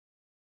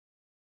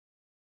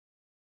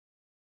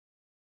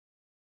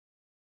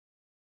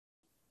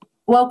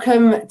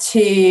Welcome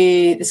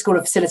to the School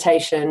of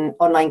Facilitation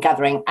online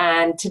gathering,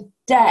 and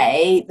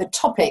today the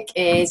topic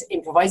is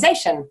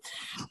improvisation,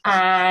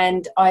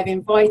 and I've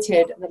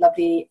invited the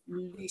lovely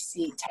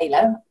Lucy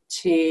Taylor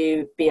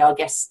to be our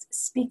guest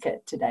speaker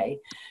today.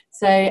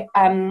 So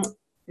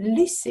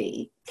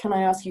Lucy, can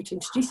I ask you to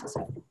introduce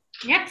yourself?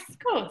 Yes, of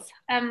course.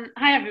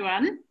 Hi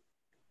everyone,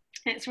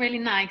 it's really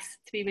nice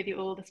to be with you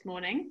all this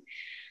morning.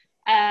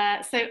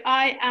 So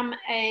I am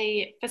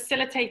a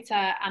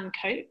facilitator and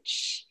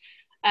coach.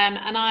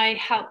 And I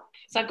help,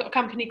 so I've got a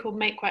company called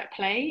Make Work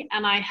Play,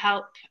 and I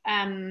help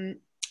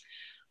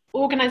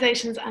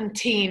organisations and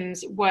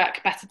teams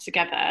work better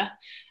together,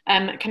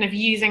 kind of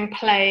using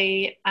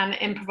play and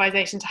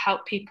improvisation to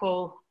help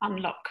people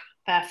unlock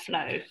their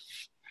flow.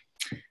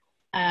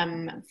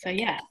 So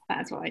yeah,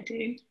 that's what I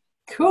do.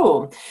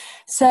 Cool.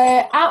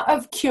 So out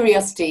of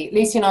curiosity,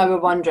 Lucy and I were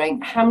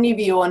wondering, how many of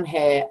you on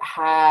here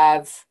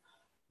have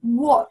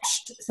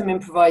watched some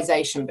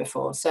improvisation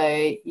before? So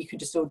you could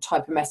just all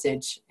type a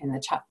message in the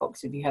chat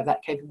box if you have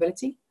that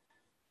capability.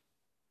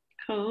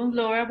 Cool.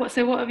 Laura, what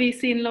have you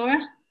seen, Laura?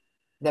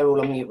 They're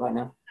all on mute right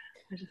now.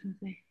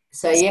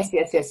 So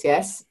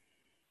yes.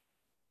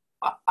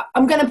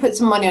 I'm going to put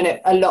some money on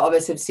it. A lot of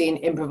us have seen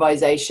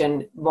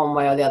improvisation one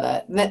way or the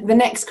other. The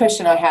next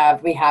question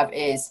we have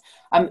is,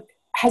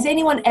 has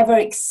anyone ever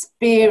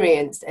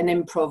experienced an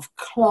improv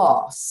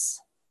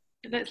class?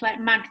 It looks like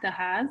Magda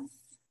has.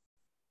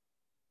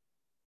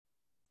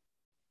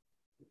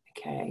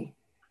 Okay.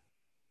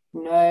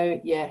 No,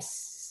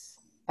 yes.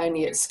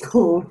 Only at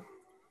school.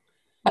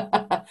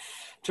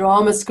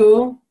 Drama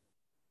school.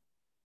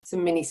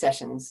 Some mini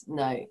sessions.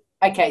 No.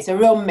 Okay, so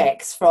real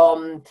mix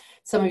from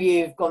some of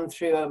you who've gone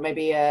through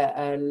maybe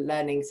a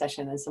learning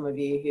session, and some of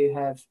you who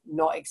have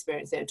not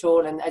experienced it at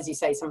all. And as you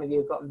say, some of you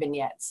have got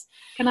vignettes.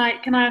 Can I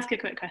ask a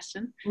quick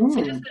question?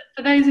 So just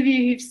for those of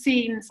you who've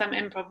seen some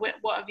improv,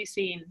 what have you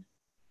seen?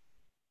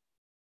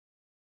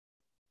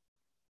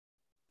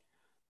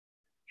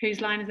 Whose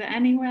Line Is It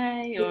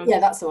Anyway? Or yeah,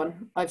 that's the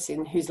one I've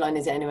seen. Whose Line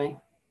Is It Anyway?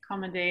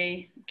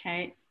 Comedy.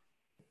 Okay.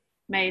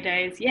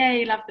 Maydays.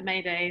 Yay, love the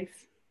Maydays.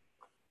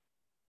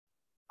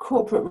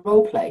 Corporate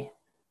role play.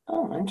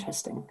 Oh,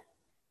 interesting.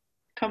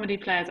 Comedy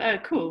players. Oh,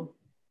 cool.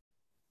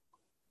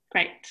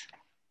 Great.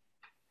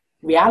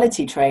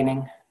 Reality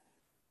training.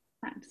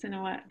 That's in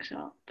a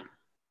workshop.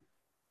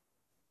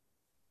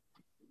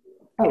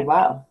 Oh,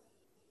 wow.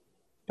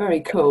 Very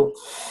cool.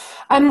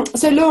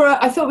 So Laura,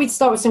 I thought we'd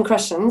start with some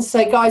questions.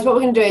 So guys, what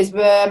we're going to do is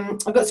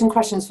I've got some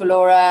questions for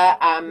Laura.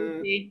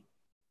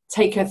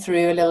 Take her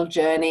through a little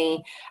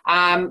journey.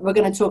 We're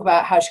going to talk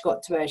about how she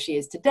got to where she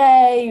is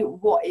today.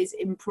 What is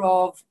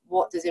improv?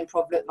 What does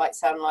improv look like,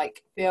 sound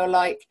like, feel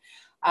like?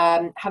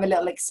 Have a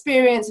little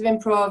experience of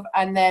improv,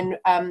 and then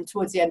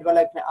towards the end we'll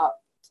open it up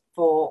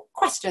for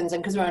questions.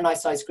 And because we're a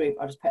nice sized group,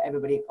 I'll just put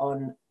everybody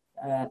on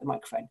the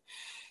microphone.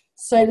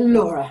 So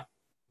Laura.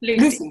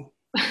 Lucy.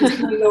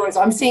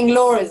 I'm seeing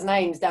Laura's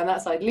names down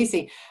that side.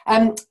 Lucy,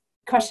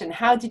 question,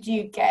 how did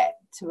you get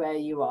to where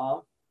you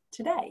are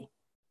today?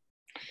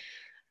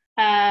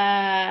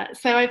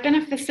 So I've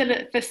been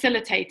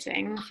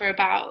facilitating for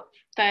about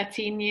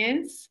 13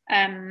 years,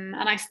 and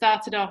I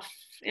started off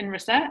in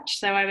research.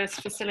 So I was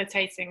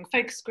facilitating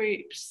focus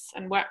groups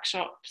and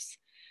workshops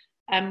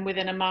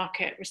within a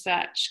market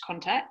research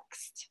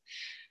context.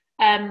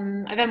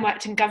 I then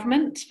worked in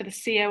government for the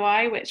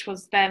COI, which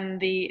was then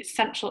the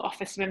Central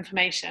Office of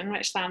Information,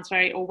 which sounds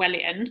very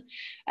Orwellian,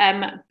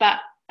 but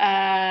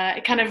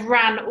it kind of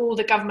ran all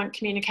the government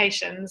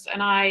communications,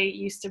 and I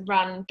used to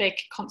run big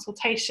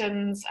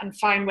consultations and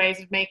find ways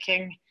of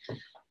making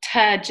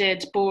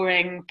turgid,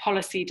 boring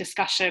policy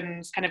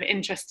discussions kind of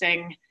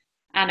interesting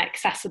and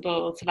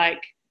accessible to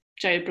like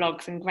Joe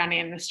Bloggs and Granny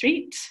in the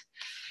street.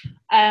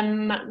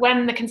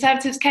 When the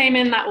Conservatives came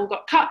in, that all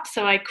got cut,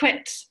 so I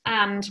quit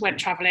and went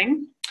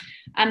travelling,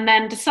 and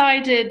then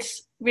decided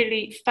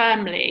really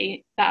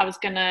firmly that I was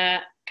going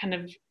to kind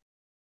of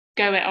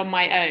go it on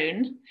my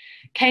own.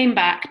 Came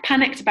back,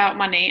 panicked about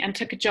money, and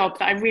took a job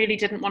that I really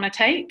didn't want to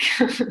take.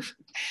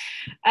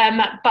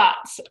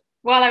 But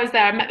while I was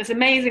there, I met this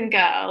amazing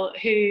girl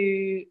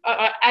who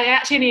I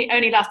actually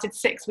only lasted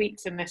 6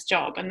 weeks in this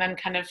job, and then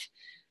kind of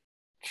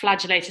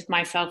flagellated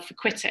myself for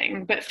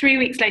quitting. But 3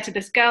 weeks later,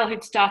 this girl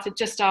who'd started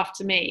just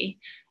after me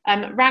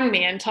rang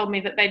me and told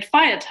me that they'd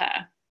fired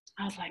her.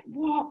 I was like,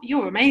 what?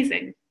 You're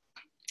amazing.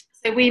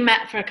 So we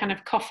met for a kind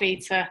of coffee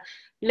to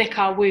lick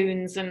our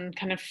wounds and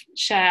kind of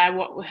share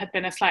what had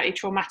been a slightly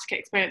traumatic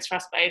experience for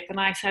us both. And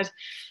I said,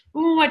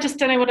 oh, I just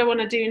don't know what I want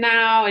to do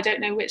now. I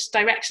don't know which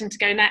direction to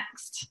go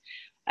next.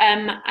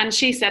 And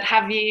she said,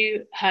 have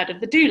you heard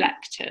of the Do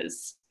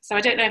Lectures? So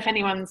I don't know if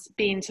anyone's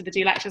been to the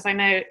Do Lectures. I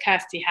know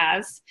Kirsty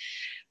has.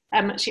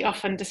 She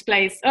often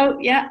displays, oh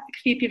yeah, a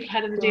few people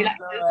heard of the Do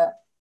Lectures.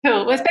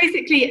 Cool. Well, it's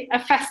basically a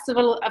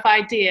festival of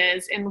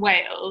ideas in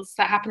Wales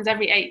that happens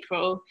every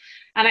April.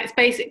 And it's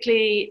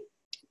basically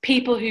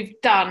people who've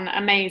done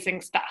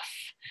amazing stuff.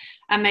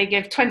 And they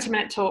give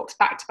 20-minute talks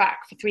back to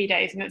back for 3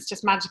 days. And it's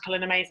just magical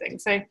and amazing.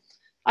 So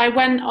I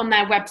went on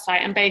their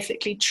website and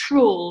basically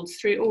trawled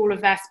through all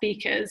of their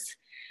speakers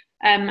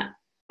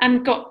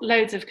and got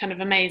loads of kind of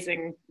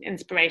amazing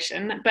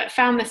inspiration, but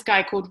found this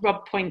guy called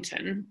Rob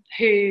Poynton,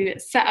 who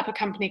set up a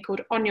company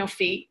called On Your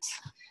Feet,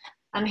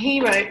 and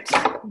he wrote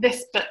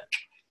this book.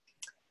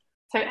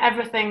 So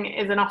Everything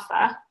is an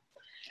Offer.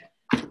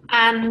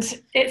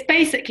 And it's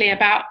basically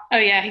about, oh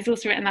yeah, he's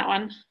also written that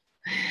one.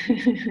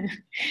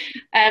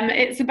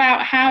 It's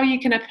about how you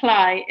can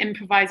apply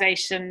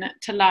improvisation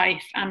to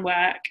life and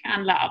work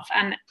and love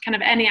and kind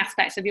of any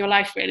aspects of your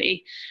life,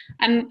 really.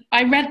 And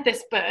I read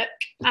this book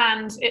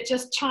and it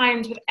just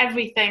chimed with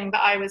everything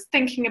that I was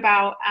thinking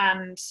about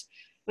and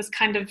was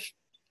kind of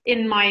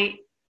in my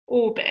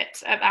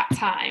orbit at that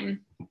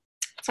time.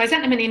 So I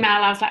sent him an email.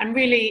 I was like, I'm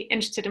really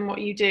interested in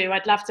what you do.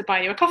 I'd love to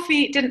buy you a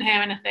coffee. Didn't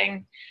hear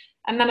anything.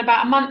 And then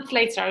about a month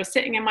later, I was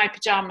sitting in my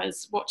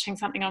pajamas watching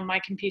something on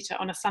my computer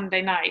on a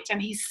Sunday night, and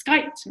he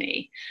Skyped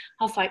me.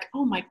 I was like,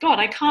 oh my God,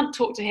 I can't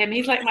talk to him.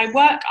 He's like my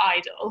work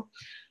idol.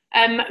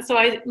 So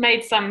I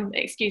made some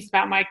excuse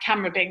about my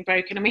camera being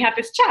broken, and we had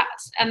this chat.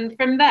 And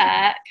from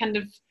there,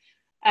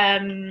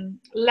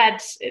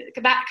 led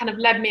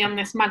me on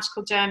this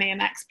magical journey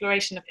and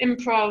exploration of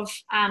improv,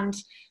 and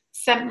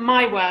sent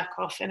my work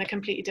off in a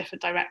completely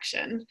different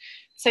direction.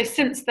 So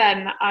since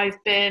then,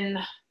 I've been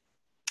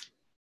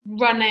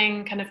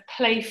running kind of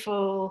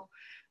playful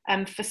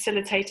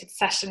facilitated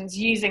sessions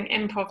using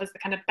improv as the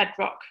kind of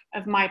bedrock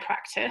of my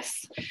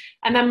practice.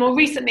 And then more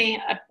recently,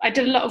 I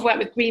did a lot of work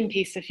with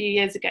Greenpeace a few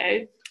years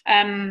ago,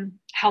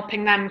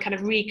 helping them kind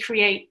of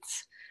recreate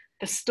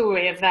the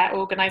story of their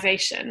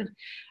organisation.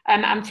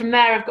 And from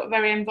there, I've got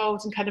very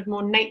involved in kind of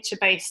more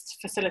nature-based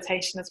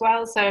facilitation as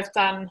well. So I've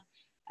done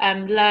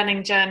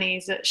learning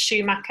journeys at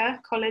Schumacher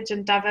College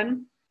in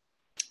Devon.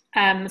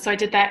 So I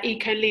did their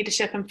eco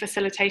leadership and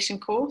facilitation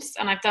course,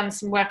 and I've done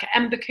some work at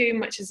Embercombe,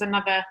 which is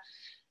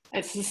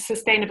it's a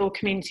sustainable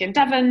community in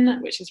Devon,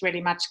 which is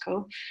really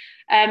magical,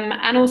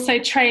 and also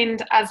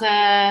trained as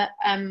a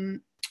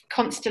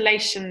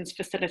constellations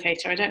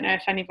facilitator. I don't know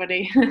if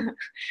anybody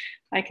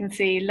I can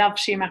see love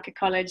Schumacher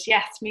College.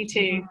 Yes, me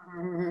too.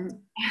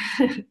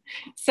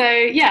 So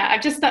yeah,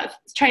 I've just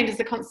trained as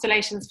a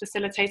constellations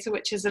facilitator,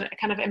 which is a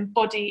kind of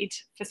embodied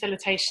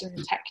facilitation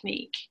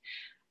technique.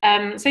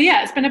 So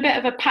yeah, it's been a bit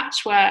of a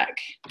patchwork,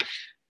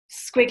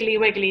 squiggly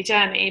wiggly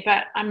journey,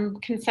 but I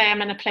can say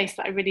I'm in a place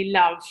that I really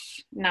love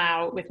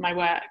now with my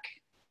work.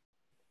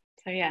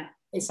 So yeah.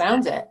 It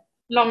sounds it.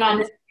 Long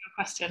answer to your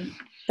question.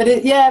 But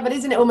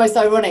isn't it almost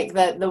ironic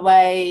that the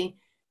way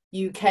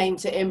you came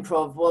to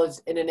improv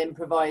was in an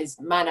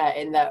improvised manner,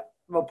 in that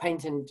Rob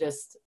Poynton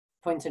just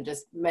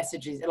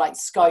messages, like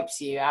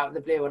Skypes you out of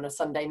the blue on a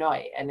Sunday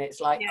night, and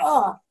it's like,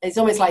 it's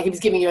almost like he was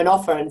giving you an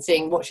offer and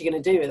seeing what you're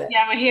going to do with it.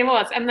 Yeah, well, he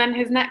was. And then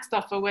his next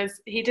offer was,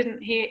 he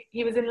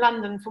was in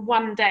London for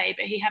one day,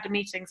 but he had a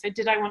meeting. So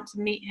did I want to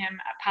meet him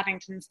at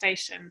Paddington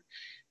Station,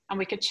 and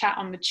we could chat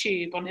on the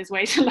tube on his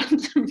way to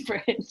London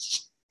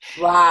Bridge.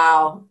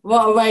 Wow,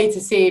 what a way to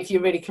see if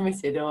you're really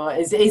committed, or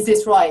is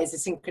this right? Is the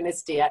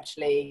synchronicity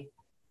actually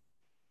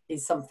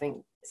is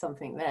something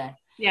there?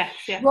 Yeah.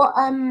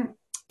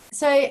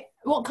 So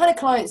what kind of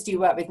clients do you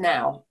work with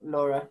now,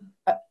 Laura?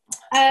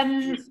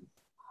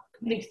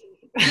 Lucy.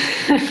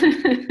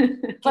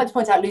 I'd like to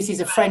point out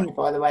Lucy's a friend,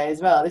 by the way,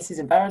 as well. This is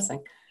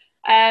embarrassing.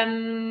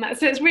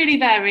 So it's really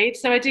varied.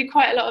 So I do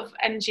quite a lot of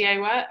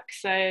NGO work.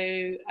 So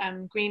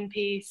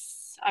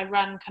Greenpeace, I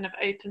run kind of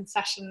open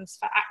sessions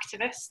for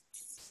activists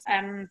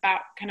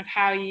about kind of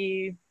how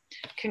you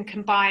can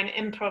combine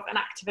improv and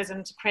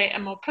activism to create a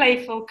more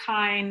playful,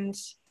 kind,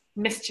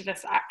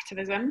 mischievous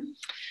activism.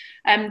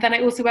 Then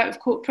I also work with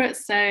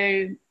corporates,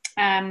 so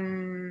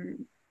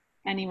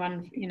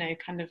anyone,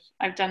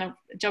 I've done a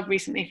job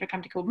recently for a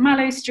company called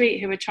Mallow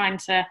Street, who are trying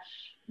to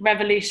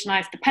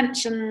revolutionise the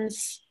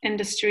pensions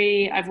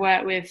industry. I've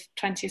worked with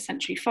 20th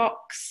Century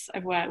Fox.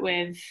 I've worked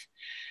with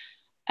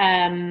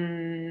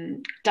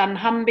dunnhumby,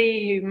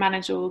 who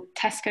manage all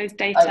Tesco's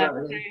data.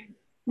 So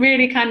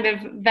really kind of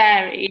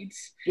varied.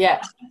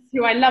 Yeah.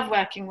 Who I love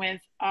working with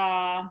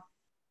are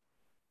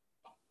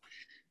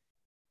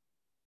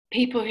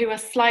people who are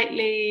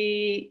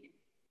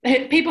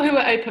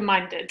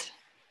open-minded.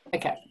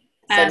 Okay.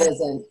 So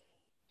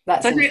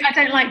I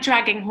don't like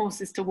dragging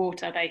horses to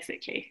water,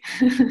 basically.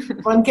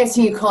 Well, I'm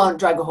guessing you can't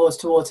drag a horse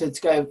to water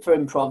to go for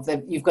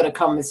improv. You've got to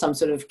come with some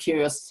sort of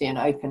curiosity and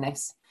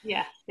openness.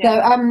 Yeah.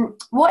 So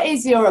what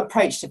is your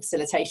approach to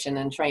facilitation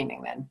and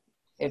training then,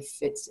 if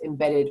it's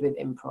embedded with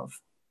improv?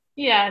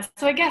 Yeah,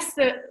 so I guess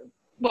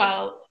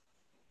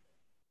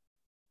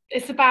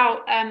it's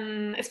about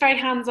it's very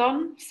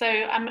hands-on. So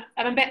I'm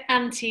a bit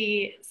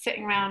anti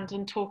sitting around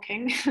and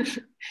talking.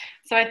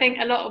 So I think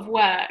a lot of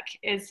work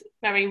is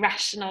very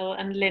rational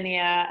and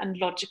linear and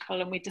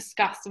logical, and we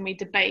discuss and we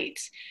debate.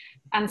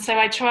 And so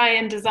I try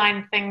and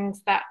design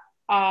things that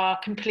are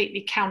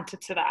completely counter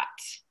to that.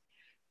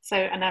 So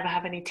I never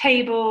have any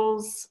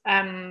tables.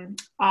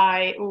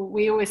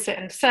 We always sit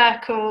in a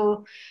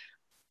circle.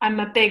 I'm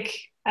a big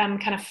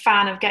kind of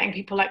fan of getting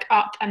people like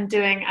up and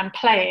doing and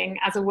playing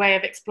as a way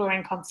of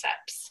exploring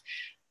concepts.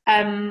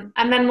 And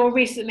then more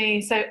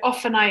recently, so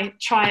often I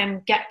try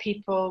and get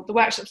people, the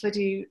workshops I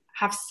do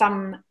have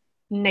some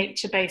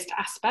nature-based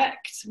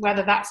aspect,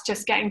 whether that's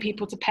just getting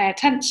people to pay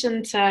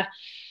attention to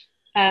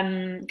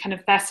kind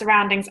of their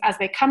surroundings as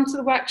they come to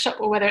the workshop,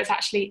 or whether it's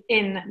actually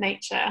in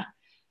nature,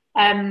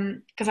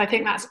 because I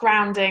think that's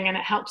grounding and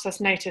it helps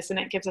us notice and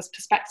it gives us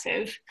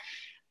perspective.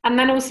 And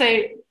then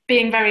also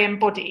being very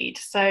embodied,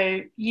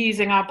 so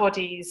using our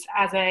bodies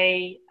as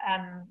a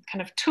kind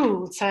of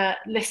tool to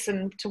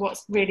listen to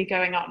what's really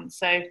going on.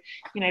 So,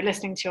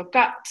 listening to your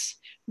gut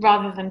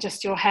rather than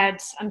just your head,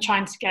 and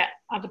trying to get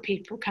other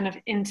people kind of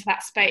into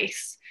that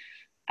space,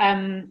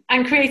 and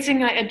creating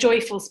like a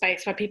joyful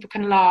space where people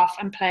can laugh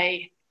and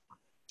play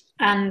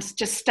and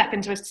just step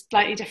into a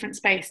slightly different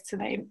space to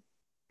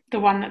the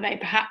one that they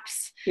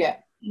perhaps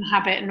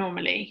inhabit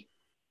normally.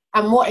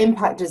 And what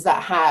impact does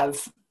that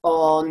have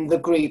on the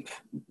group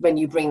when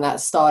you bring that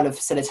style of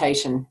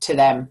facilitation to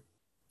them?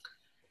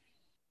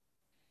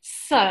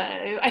 So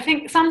I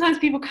think sometimes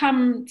people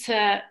come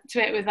to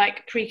it with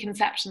like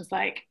preconceptions,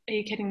 like, are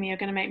you kidding me, you're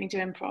going to make me do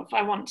improv?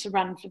 I want to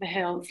run for the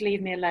hills,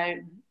 leave me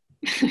alone.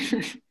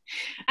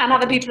 And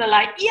other people are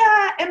like,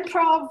 yeah,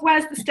 improv,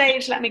 where's the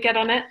stage, let me get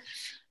on it.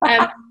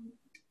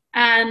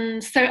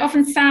 And so it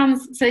often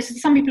sounds, so to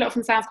some people it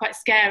often sounds quite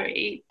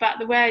scary, but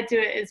the way I do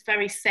it is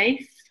very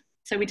safe.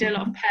 So we do a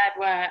lot of paired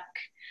work.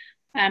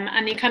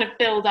 And you kind of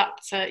build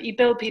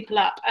people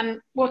up, and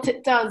what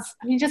it does,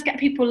 you just get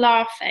people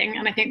laughing,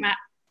 and I think that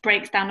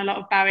breaks down a lot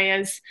of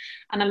barriers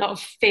and a lot of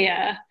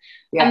fear,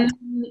 and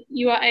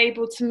you are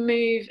able to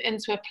move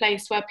into a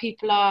place where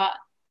people are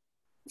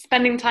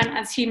spending time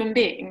as human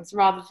beings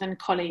rather than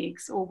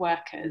colleagues or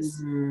workers,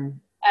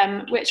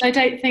 which I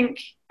don't think,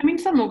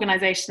 some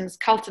organisations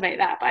cultivate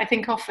that, but I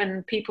think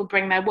often people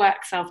bring their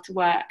work self to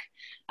work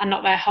and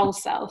not their whole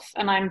self,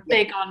 and I'm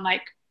big on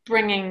like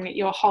bringing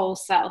your whole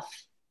self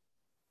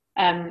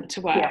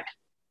to work. Yeah.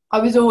 I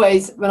was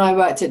always, when I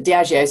worked at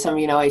Diageo, some of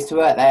you know I used to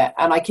work there,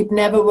 and I could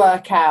never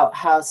work out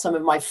how some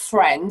of my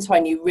friends who I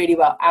knew really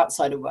well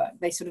outside of work,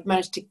 they sort of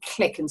managed to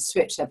click and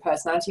switch their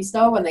personality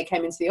style when they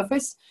came into the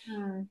office.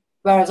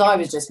 Whereas I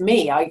was just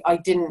me. I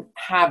didn't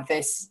have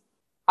this,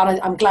 and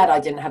I'm glad I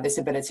didn't have this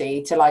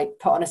ability to like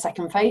put on a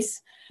second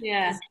face.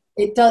 Yeah.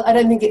 It does. I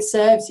don't think it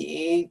serves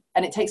you,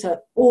 and it takes an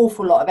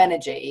awful lot of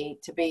energy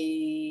to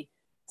be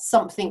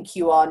something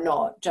you are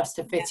not, just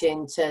to fit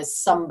into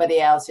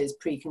somebody else's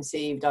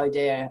preconceived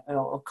idea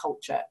or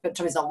culture. But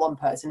it's not one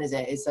person, is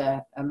it? It's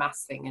a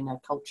mass thing in a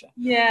culture.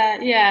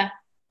 Yeah.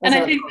 And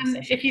I think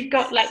if you've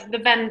got like the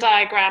Venn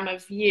diagram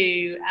of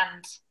you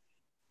and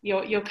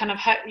your kind of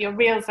your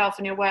real self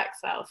and your work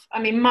self,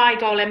 my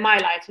goal in my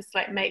life is to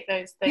like make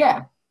those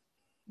things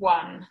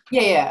one.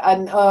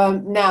 And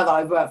now that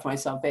I've worked for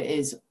myself, it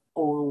is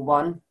all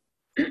one.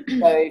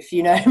 So if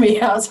you know me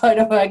outside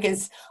of work,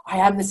 I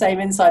am the same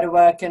inside of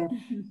work, and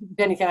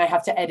the only thing I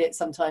have to edit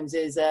sometimes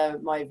is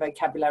my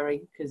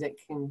vocabulary, because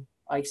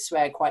I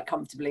swear quite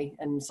comfortably,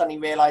 and suddenly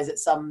realise that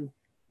some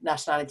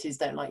nationalities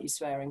don't like you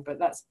swearing, but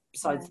that's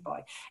besides the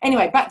by.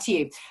 Anyway, back to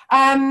you.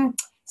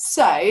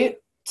 So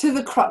to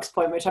the crux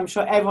point, which I'm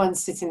sure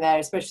everyone's sitting there,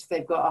 especially if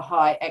they've got a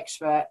high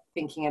extrovert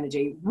thinking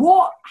energy,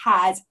 what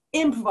has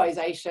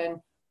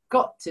improvisation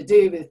got to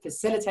do with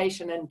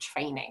facilitation and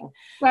training?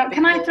 Well,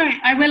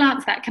 I will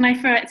answer that. Can I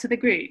throw it to the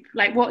group?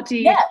 Like, what do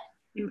you think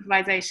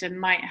improvisation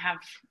might have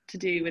to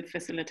do with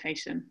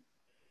facilitation?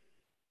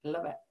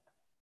 Love it.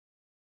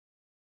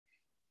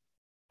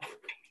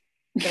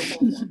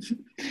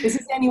 This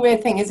is the only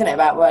weird thing, isn't it,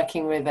 about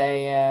working with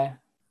a...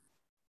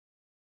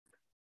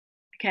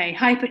 Okay,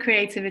 hyper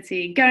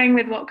creativity, going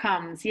with what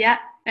comes. Yeah,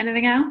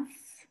 anything else?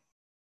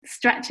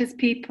 Stretches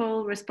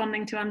people,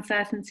 responding to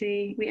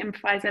uncertainty. We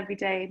improvise every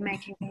day,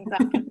 making things up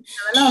and go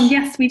along.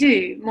 Yes, we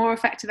do. More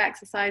effective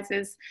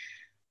exercises.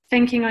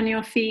 Thinking on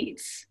your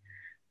feet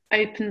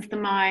opens the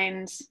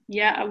mind.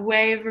 Yeah, a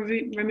way of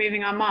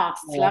removing our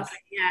masks. Yes. Lovely.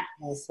 Yeah.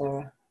 Yes,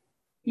 Sarah.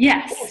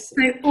 Yes.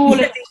 Awesome. So all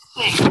of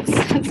these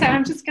things. So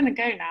I'm just going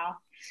to go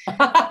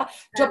now.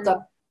 Job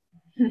done.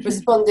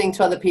 Responding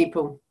to other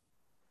people.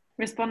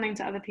 Responding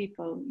to other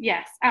people.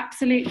 Yes,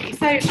 absolutely.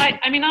 So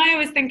I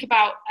always think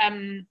about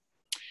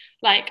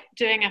like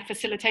doing a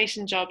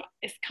facilitation job.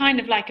 It's kind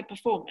of like a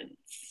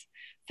performance.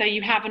 So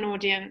you have an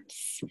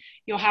audience,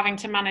 you're having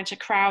to manage a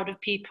crowd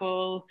of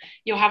people,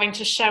 you're having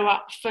to show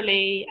up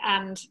fully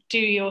and do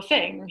your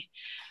thing.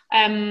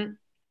 And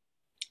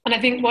I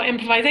think what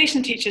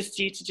improvisation teaches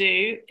you to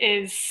do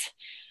is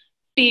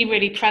be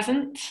really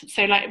present.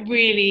 So like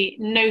really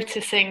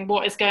noticing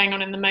what is going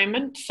on in the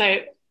moment. So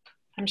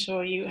I'm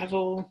sure you have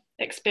all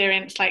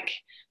experienced like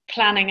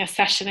planning a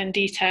session in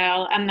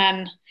detail, and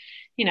then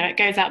it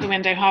goes out the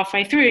window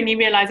halfway through and you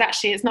realize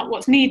actually it's not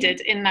what's needed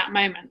in that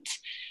moment.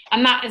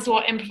 And that is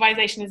what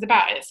improvisation is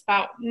about. It's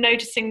about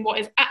noticing what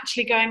is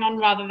actually going on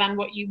rather than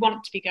what you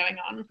want to be going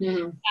on,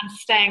 and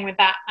staying with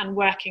that and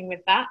working with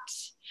that.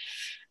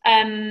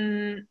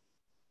 I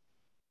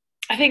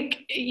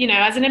think,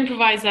 as an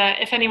improviser,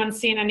 if anyone's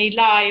seen any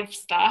live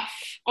stuff,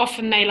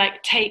 often they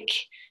like take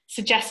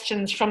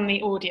suggestions from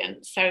the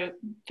audience. So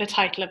the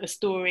title of a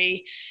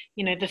story,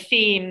 the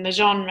theme, the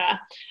genre.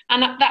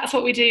 And that's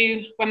what we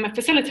do when we're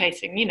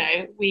facilitating.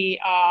 We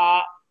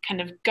are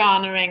kind of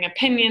garnering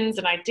opinions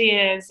and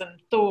ideas and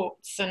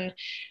thoughts,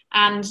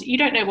 and you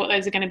don't know what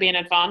those are going to be in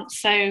advance.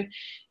 So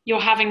you're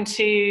having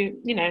to,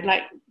 you know,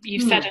 like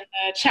you've said in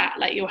the chat,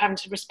 like you're having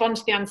to respond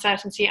to the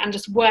uncertainty and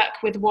just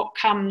work with what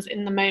comes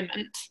in the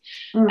moment.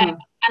 And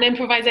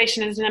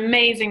improvisation is an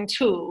amazing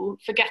tool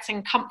for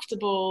getting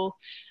comfortable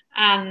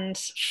and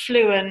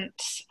fluent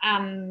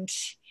and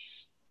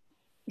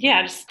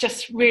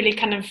just really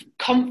kind of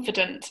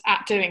confident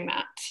at doing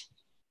that.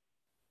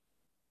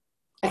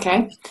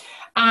 Okay.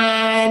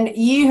 And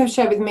you have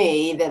shared with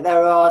me that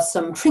there are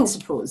some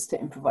principles to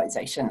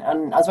improvisation,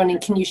 and I was wondering,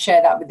 can you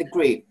share that with the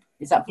group?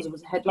 Is that possible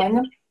to headline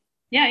them?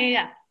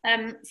 Yeah.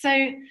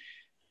 So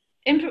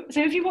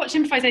if you watch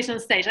improvisation on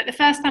stage, like the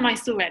first time I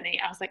saw any,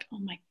 I was like, oh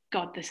my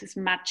God, this is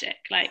magic.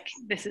 Like,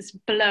 this is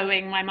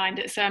blowing my mind.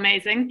 It's so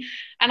amazing.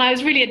 And I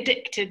was really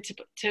addicted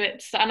to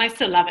it. And I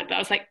still love it, but I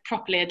was like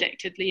properly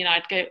addicted. You know,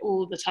 I'd go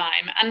all the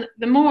time. And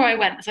the more I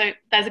went, so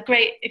there's a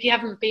great, if you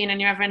haven't been and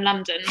you're ever in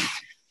London,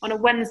 on a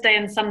Wednesday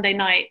and Sunday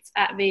night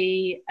at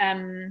the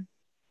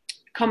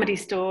Comedy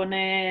Store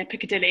near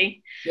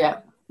Piccadilly. Yeah.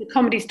 The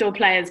Comedy Store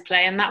Players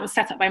play, and that was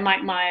set up by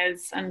Mike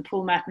Myers, and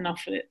Paul Merton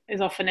is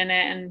often in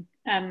it,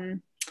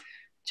 and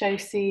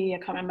Josie, I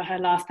can't remember her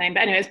last name,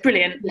 but anyway, it's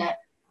brilliant. Yeah.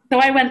 So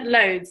I went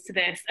loads to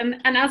this,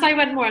 and as I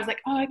went more, I was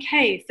like, oh,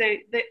 okay, so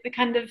the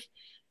kind of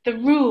the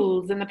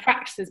rules and the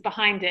practices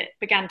behind it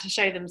began to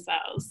show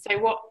themselves. So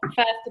what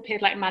first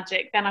appeared like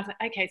magic, then I was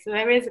like, okay, so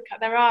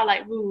there are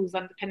like rules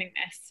underpinning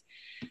this.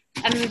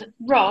 And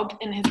Rob,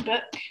 in his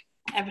book,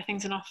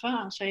 Everything's an Offer,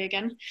 I'll show you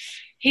again,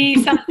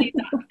 he sums these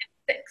up in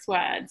 6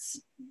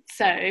 words.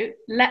 So,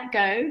 let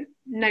go,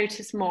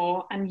 notice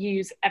more, and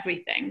use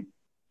everything.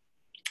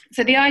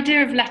 So the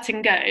idea of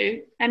letting go,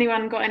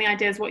 anyone got any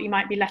ideas what you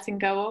might be letting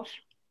go of?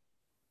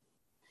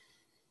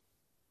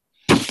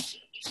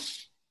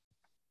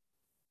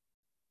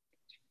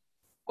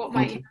 What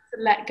might you have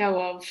to let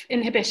go of?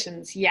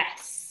 Inhibitions,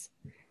 yes.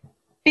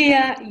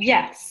 Fear,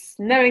 yes.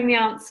 Knowing the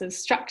answers,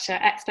 structure,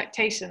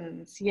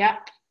 expectations,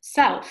 yep.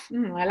 Self,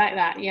 I like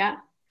that, yeah.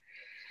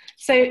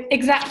 So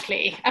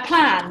exactly, a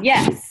plan,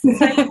 yes.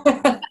 So let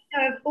go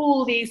of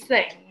all these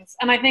things.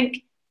 And I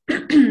think,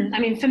 I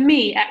mean, for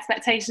me,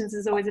 expectations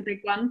is always a big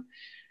one.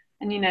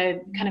 And, you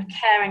know, kind of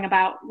caring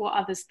about what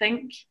others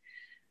think.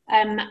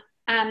 And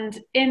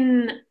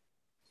in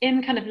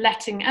kind of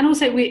letting, and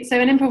also so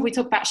in improv, we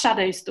talk about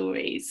shadow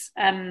stories.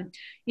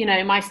 You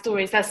know, my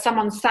stories, there's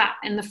someone sat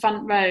in the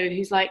front row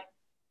who's like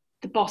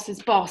the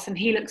boss's boss, and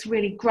he looks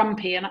really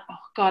grumpy, and oh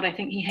God, I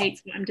think he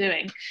hates what I'm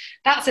doing.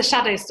 That's a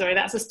shadow story.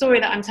 That's a story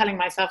that I'm telling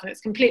myself, and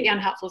it's completely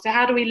unhelpful. So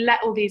how do we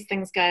let all these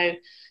things go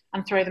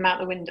and throw them out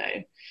the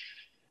window?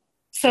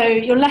 So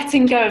you're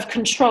letting go of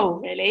control,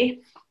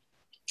 really.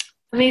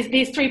 And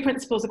these 3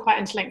 principles are quite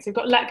interlinked. So you've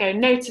got let go,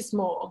 notice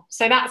more.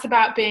 So that's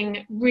about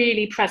being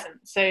really present.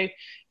 So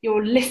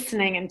you're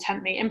listening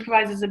intently.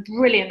 Improvisers are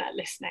brilliant at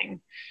listening.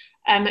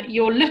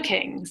 You're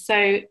looking.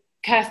 So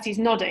Kirsty's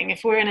nodding.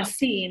 If we're in a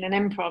scene in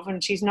improv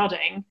and she's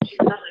nodding, it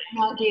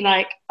might be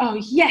like, oh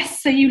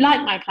yes, so you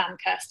like my plan,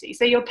 Kirsty.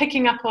 So you're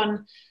picking up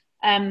on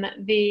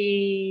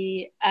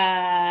the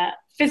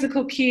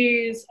physical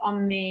cues,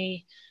 on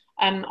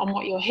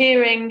what you're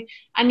hearing,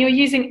 and you're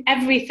using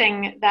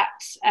everything that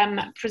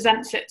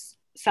presents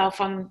itself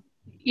on,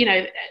 you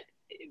know,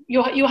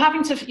 you're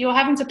having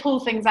to pull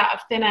things out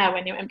of thin air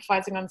when you're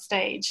improvising on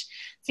stage.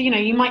 So, you know,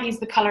 you might use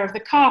the color of the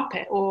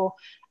carpet or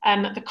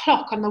the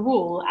clock on the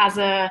wall as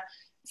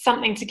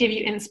something to give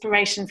you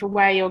inspiration for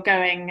where you're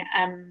going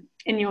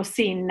in your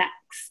scene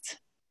next.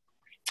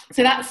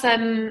 So that's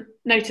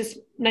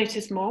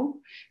notice more.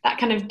 That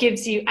kind of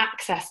gives you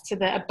access to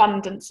the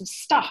abundance of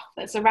stuff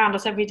that's around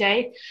us every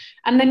day.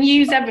 And then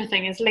use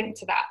everything is linked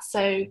to that.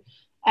 So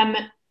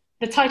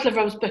the title of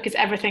Rob's book is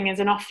Everything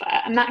is an Offer.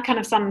 And that kind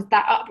of sums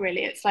that up,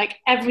 really. It's like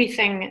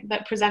everything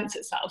that presents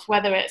itself,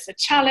 whether it's a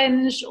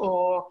challenge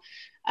or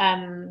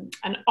an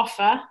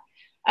offer,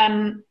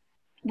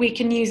 we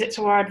can use it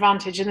to our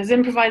advantage. And as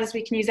improvisers,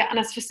 we can use it. And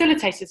as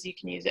facilitators, you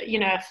can use it. You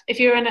know, if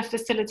you're in a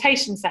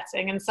facilitation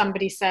setting and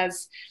somebody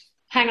says,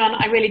 hang on,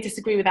 I really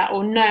disagree with that,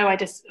 or no,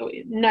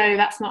 no,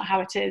 that's not how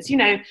it is. You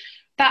know,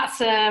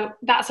 that's an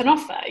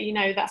offer. You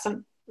know,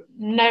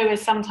 no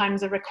is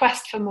sometimes a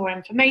request for more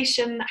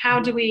information.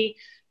 How do we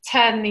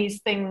turn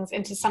these things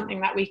into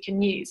something that we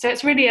can use? So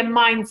it's really a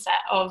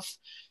mindset of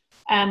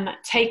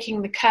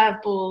taking the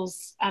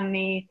curveballs and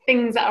the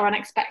things that are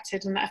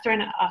unexpected and that are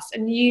thrown at us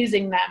and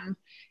using them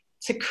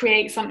to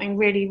create something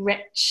really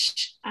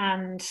rich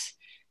and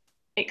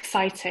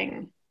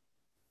exciting.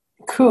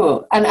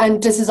 Cool.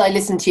 And just as I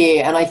listen to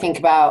you and I think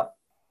about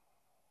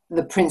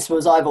the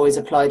principles I've always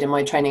applied in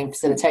my training and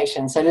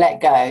facilitation, so let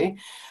go.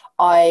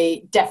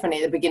 I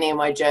definitely, at the beginning of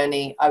my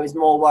journey, I was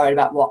more worried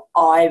about what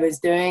I was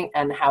doing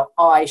and how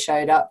I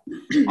showed up.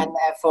 And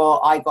therefore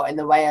I got in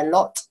the way a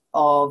lot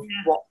of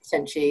what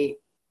potentially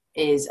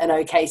is an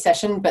okay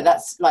session. But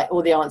that's like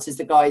all the answers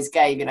the guys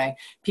gave. You know,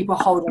 people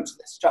hold on to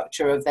the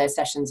structure of their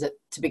sessions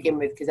to begin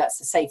with, because that's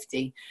the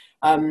safety.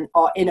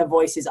 Our inner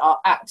voices are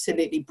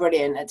absolutely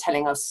brilliant at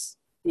telling us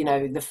you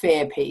know, the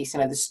fear piece, you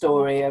know, the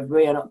story of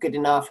we are not good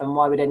enough and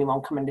why would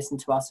anyone come and listen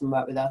to us and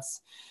work with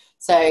us.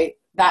 So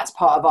that's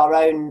part of our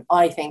own,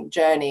 I think,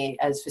 journey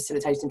as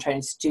facilitators and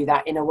trainers, to do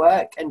that inner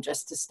work and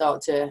just to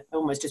start to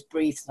almost just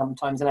breathe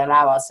sometimes and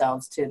allow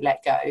ourselves to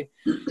let go.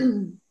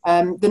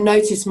 The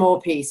notice more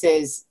piece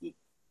is,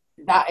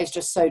 that is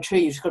just so true.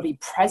 You've just got to be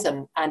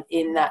present and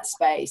in that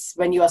space.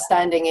 When you are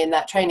standing in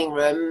that training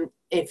room,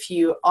 if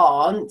you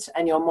aren't,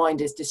 and your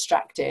mind is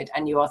distracted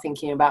and you are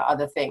thinking about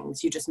other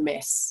things, you just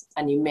miss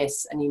and you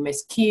miss and you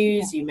miss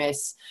cues, you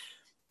miss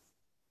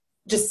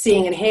just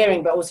seeing and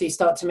hearing, but also you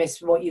start to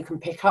miss what you can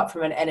pick up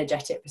from an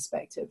energetic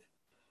perspective.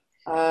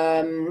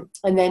 And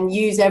then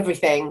use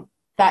everything.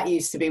 That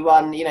used to be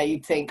one, you know,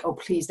 you'd think, oh,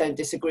 please don't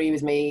disagree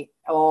with me,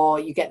 or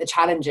you get the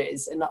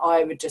challenges, and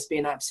I would just be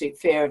in absolute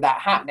fear of that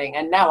happening.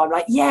 And now I'm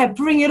like, yeah,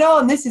 bring it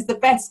on. This is the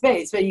best bit.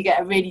 It's where you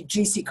get a really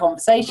juicy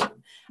conversation.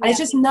 And it's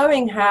just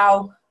knowing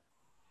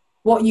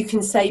what you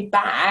can say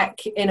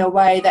back in a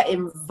way that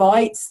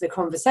invites the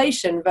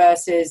conversation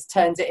versus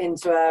turns it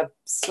into a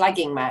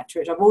slagging match,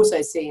 which I've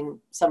also seen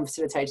some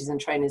facilitators and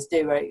trainers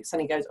do, where it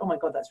suddenly goes, oh my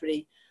God, that's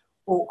really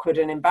awkward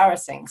and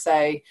embarrassing.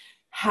 So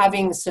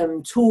having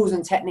some tools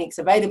and techniques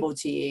available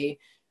to you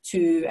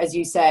to, as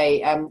you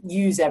say,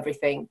 use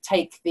everything,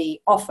 take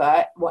the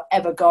offer,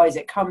 whatever guise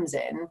it comes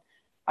in,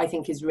 I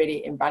think is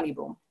really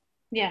invaluable.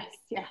 Yes.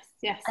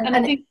 And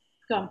I think,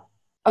 go on.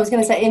 I was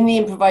going to say, in the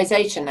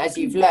improvisation, as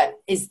you've learned,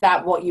 is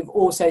that what you've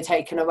also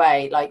taken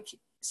away? Like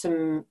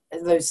some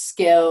of those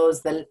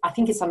skills, I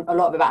think it's a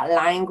lot about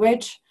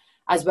language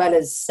as well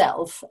as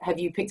self. Have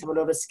you picked up a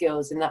lot of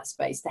skills in that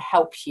space to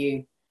help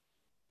you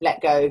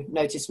let go,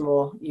 notice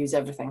more, use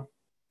everything?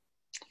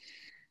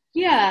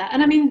 Yeah,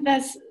 and I mean,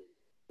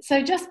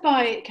 so just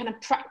by kind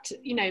of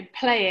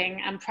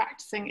playing and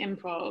practicing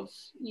improv,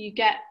 you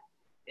get,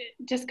 it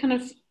just kind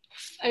of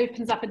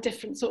opens up a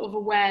different sort of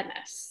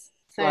awareness.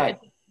 So right.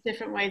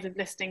 Different ways of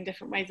listening,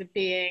 different ways of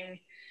being.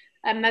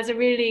 And there's a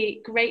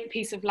really great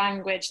piece of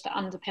language that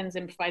underpins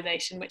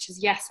improvisation, which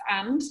is yes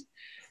and.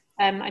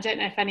 I don't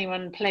know if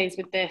anyone plays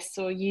with this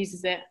or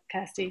uses it,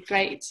 Kirsty.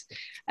 Great.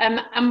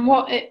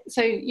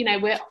 So you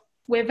know,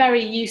 we're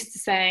very used to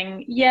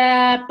saying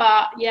yeah,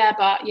 but,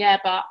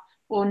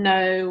 or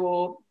no,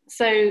 or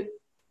so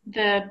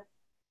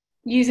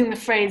using the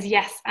phrase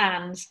yes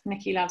and,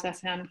 Nikki loves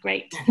yes and,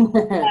 great.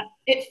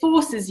 It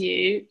forces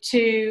you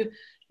to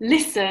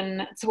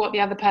listen to what the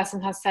other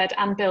person has said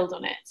and build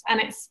on it,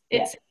 and it's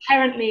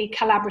inherently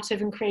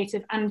collaborative and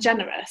creative and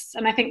generous.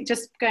 And I think,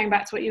 just going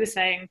back to what you were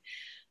saying,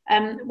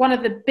 one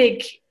of the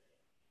big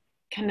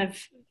kind of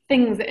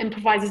things that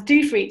improvisers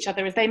do for each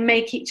other is they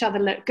make each other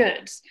look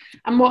good,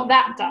 and what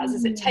that does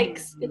is it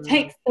takes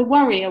the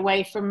worry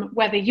away from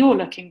whether you're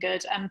looking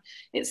good, and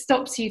it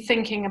stops you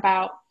thinking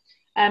about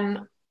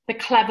the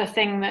clever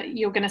thing that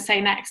you're going to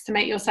say next to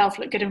make yourself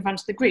look good in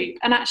front of the group,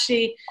 and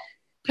actually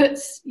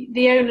puts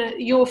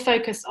your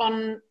focus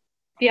on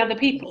the other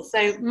people.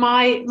 So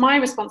my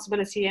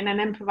responsibility in an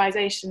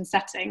improvisation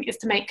setting is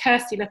to make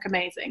Kirsty look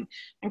amazing,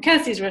 and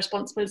Kirsty's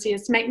responsibility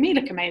is to make me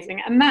look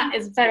amazing, and that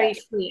is very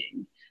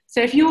freeing. So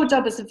if your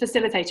job as a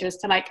facilitator is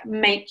to like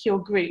make your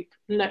group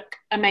look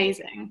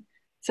amazing,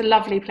 it's a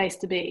lovely place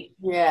to be.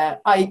 Yeah,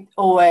 I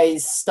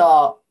always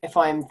start, if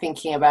I'm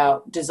thinking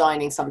about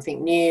designing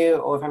something new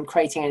or if I'm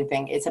creating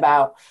anything, it's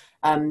about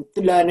the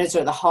learners are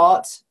at the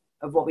heart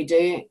of what we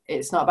do.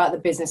 It's not about the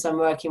business I'm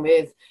working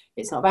with.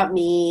 It's not about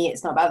me.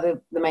 It's not about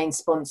the main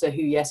sponsor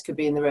who, yes, could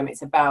be in the room.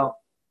 It's about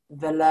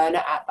the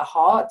learner at the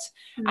heart.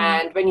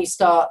 And when you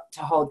start to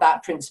hold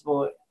that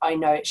principle, I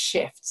know it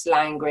shifts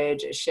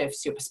language, it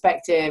shifts your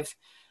perspective.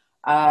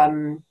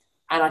 And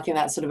I think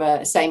that's sort of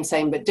a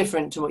same, but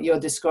different to what you're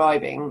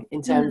describing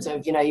in terms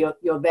of, you know,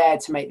 you're there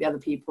to make the other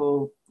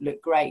people look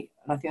great.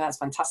 And I think that's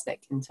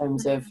fantastic in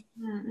terms of,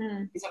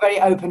 it's a very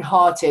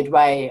open-hearted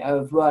way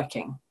of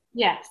working.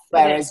 Yes.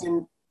 Whereas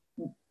in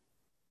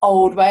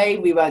old way,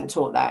 we weren't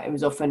taught that. It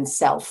was often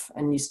self,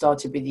 and you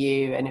started with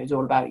you, and it was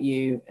all about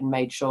you, and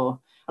made sure.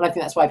 And I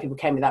think that's why people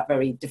came with that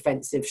very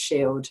defensive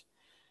shield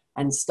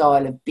and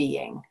style of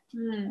being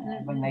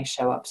when they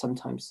show up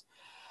sometimes.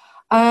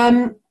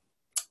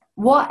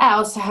 What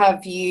else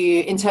have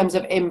you, in terms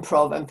of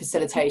improv and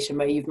facilitation,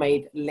 where you've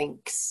made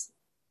links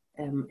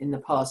in the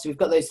past? So we've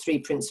got those 3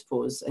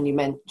 principles, and you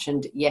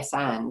mentioned yes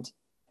and.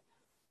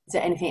 Is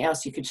there anything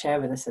else you could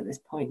share with us at this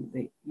point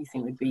that you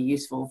think would be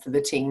useful for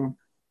the team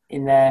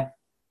in their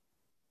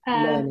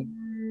learning?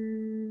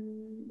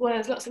 Well,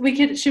 there's lots.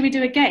 Should we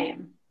do a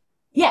game?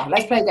 Yeah,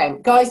 let's play a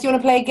game. Guys, do you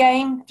want to play a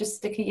game? Just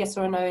stick a yes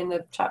or a no in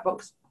the chat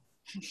box.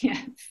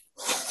 Yes.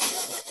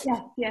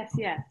 Yes.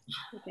 Okay.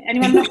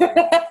 Anyone?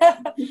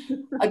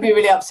 I'd be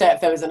really upset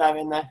if there was a no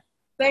in there.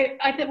 So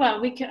I think, well,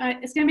 we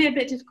can. It's going to be a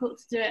bit difficult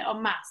to do it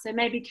en masse. So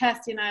maybe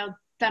Kirsty and I'll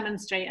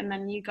demonstrate, and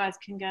then you guys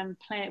can go and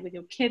play it with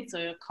your kids or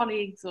your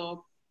colleagues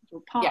or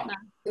your partner.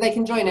 Yeah. They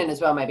can join in as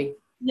well, maybe.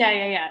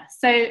 Yeah.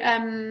 So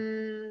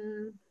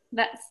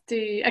let's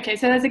do. Okay,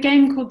 so there's a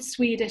game called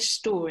Swedish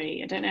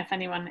Story. I don't know if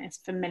anyone is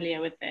familiar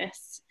with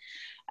this.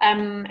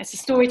 It's a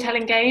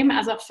storytelling game,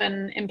 as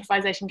often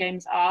improvisation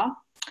games are.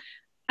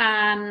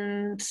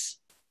 And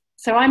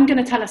so I'm going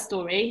to tell a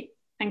story,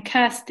 and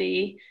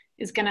Kirsty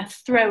is going to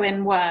throw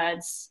in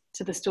words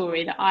to the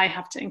story that I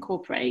have to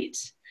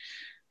incorporate.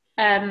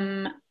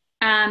 And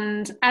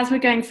as we're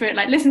going through it,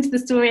 like listen to the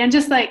story and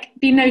just like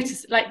be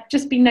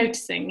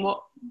noticing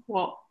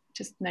what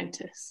just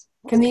notice.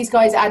 Can these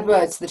guys add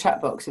words to the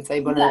chat box if they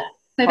want to? Yeah.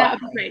 So that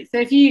would be great. So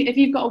if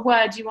you've got a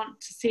word you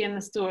want to see in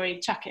the story,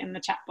 chuck it in the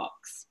chat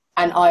box.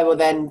 And I will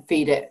then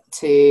feed it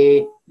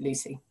to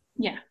Lucy.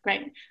 Yeah,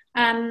 great.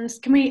 And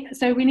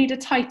we need a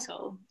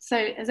title.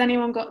 So has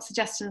anyone got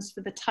suggestions for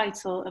the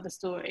title of a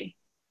story?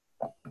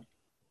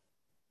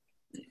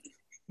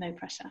 No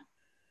pressure.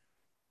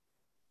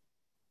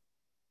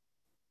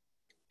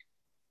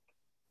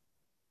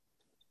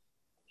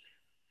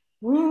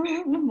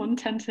 Ooh,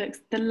 110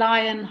 The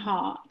Lion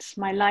Heart,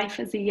 My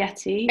Life as a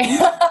Yeti.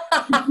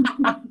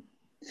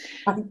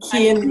 Ikea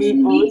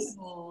meatballs.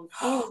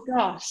 Oh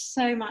gosh,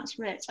 so much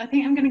rich. I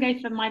think I'm going to go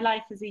for My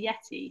Life as a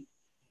Yeti.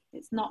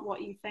 It's not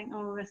what you think.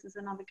 Oh, this is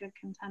another good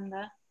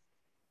contender.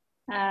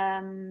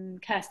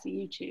 Kirsty,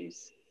 you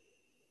choose.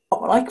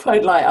 Oh, I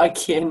quite like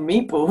Ikea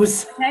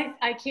meatballs. Okay,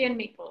 Ikea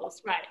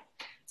meatballs, right.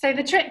 So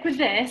the trick with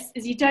this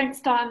is you don't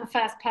start in the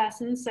first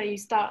person, so you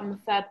start in the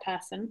third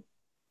person.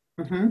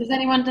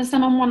 Mm-hmm. Does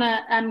someone want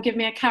to give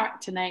me a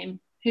character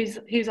name?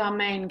 Who's our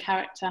main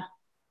character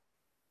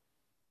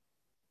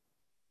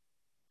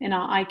in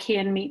our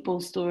Ikea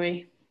meatball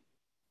story?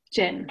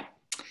 Jim.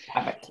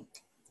 Perfect.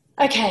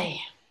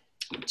 Okay.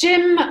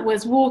 Jim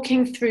was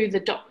walking through the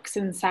docks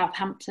in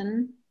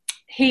Southampton.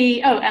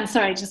 So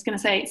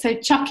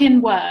chuck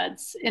in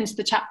words into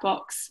the chat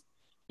box.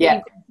 Yeah.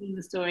 In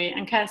the story.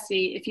 And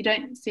Kirsty, if you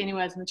don't see any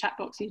words in the chat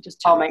box, you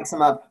just I'll make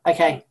some up.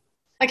 Okay.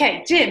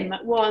 Okay, Jim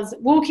was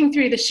walking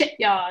through the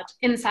shipyard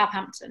in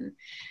Southampton.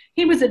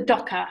 He was a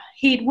docker.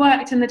 He'd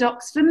worked in the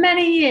docks for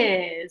many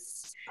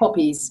years.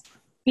 Poppies.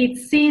 He'd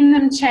seen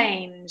them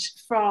change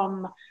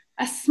from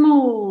a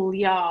small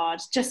yard,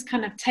 just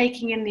kind of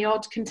taking in the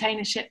odd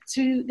container ship,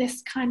 to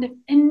this kind of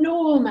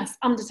enormous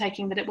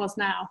undertaking that it was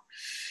now.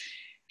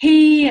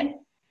 He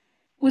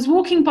was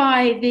walking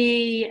by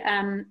the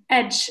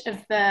edge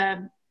of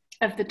the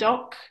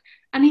dock,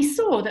 and he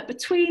saw that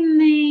between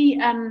the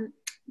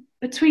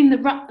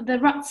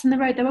ruts in the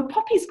road, there were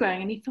poppies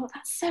growing, and he thought,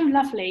 that's so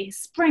lovely.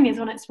 Spring is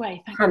on its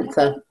way.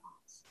 Panther.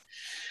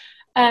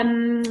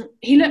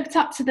 He looked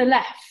up to the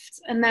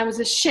left, and there was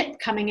a ship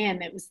coming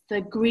in. It was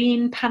the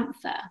Green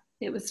Panther.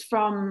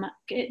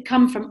 It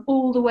come from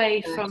all the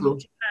way from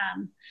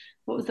Japan.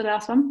 What was the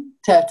last one?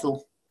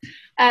 Turtle.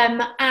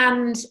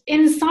 And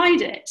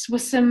inside it were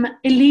some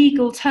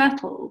illegal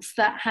turtles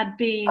that had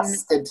been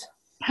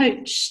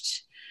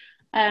poached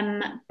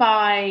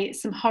by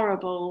some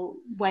horrible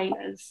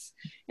whalers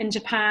in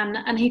Japan.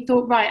 And he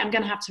thought, right, I'm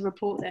going to have to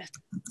report this.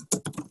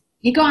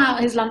 He got out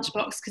his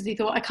lunchbox because he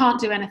thought, I can't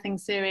do anything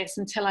serious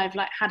until I've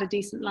had a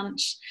decent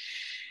lunch.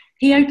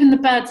 He opened the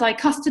bird's eye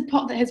custard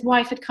pot that his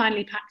wife had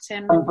kindly packed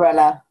him.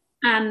 Umbrella.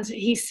 And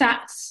he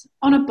sat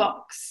on a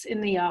box in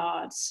the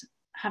yard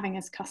having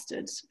his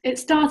custard. It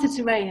started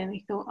to rain, and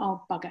he thought,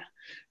 oh, bugger.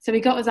 So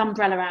he got his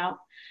umbrella out,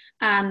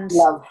 and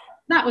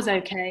that was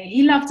okay.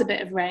 He loved a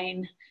bit of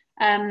rain.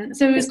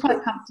 So he was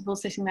quite comfortable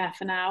sitting there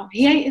for now.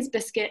 He ate his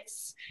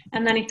biscuits,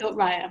 and then he thought,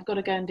 right, I've got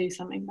to go and do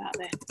something about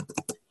this.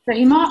 So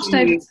he marched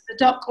over to the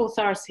dock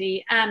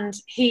authority, and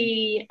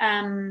he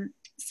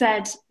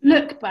said,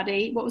 look,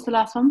 buddy, what was the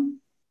last one?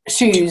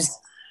 Shoes.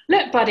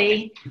 Look,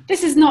 buddy,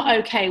 this is not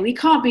okay. We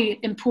can't be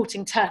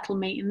importing turtle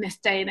meat in this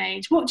day and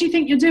age. What do you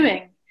think you're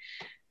doing?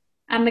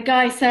 And the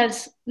guy said,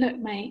 look,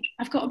 mate,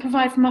 I've got to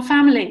provide for my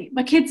family.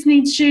 My kids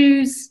need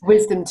shoes.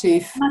 Wisdom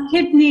tooth. My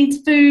kid needs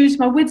food.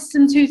 My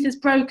wisdom tooth is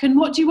broken.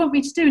 What do you want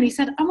me to do? And he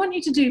said, I want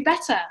you to do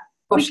better.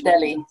 Posh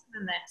deli.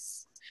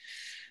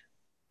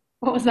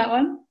 What was that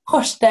one?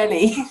 Posh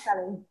deli.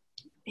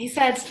 He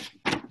said,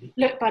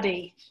 look,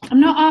 buddy, I'm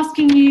not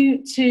asking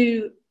you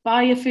to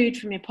buy your food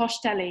from your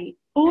posh deli.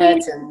 All you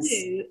can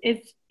do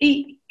is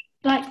eat,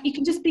 you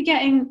can just be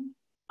getting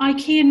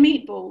Ikea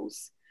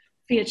meatballs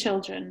for your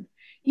children.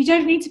 You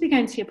don't need to be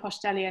going to your posh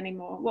deli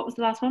anymore. What was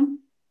the last one?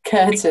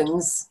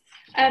 Curtains.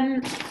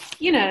 You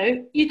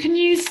can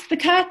use the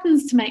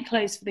curtains to make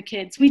clothes for the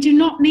kids. We do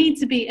not need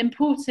to be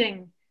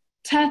importing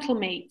turtle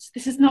meat.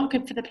 This is not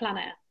good for the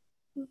planet.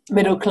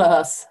 Middle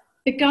class.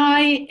 The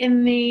guy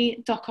in the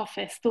dock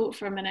office thought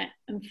for a minute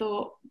and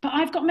thought, but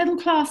I've got middle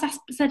class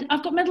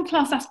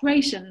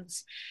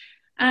aspirations.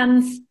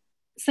 And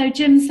so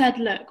Jim said,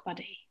 look,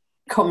 buddy.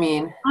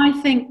 Commune. I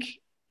think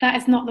that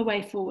is not the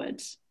way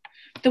forward.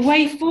 The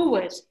way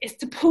forward is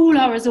to pool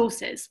our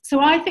resources. So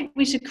I think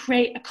we should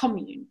create a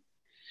commune.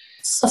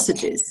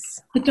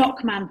 Sausages. The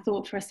dock man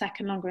thought for a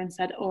second longer and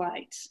said, all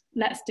right,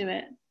 let's do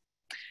it.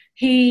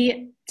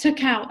 He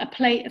took out a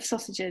plate of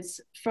sausages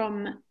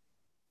from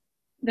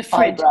the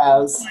fridge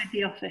inside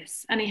the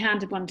office, and he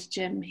handed one to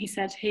Jim. He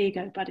said, here you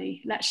go,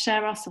 buddy, let's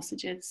share our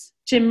sausages.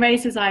 Jim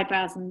raised his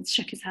eyebrows and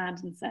shook his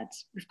hand and said,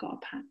 we've got a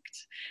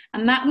pact.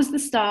 And that was the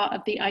start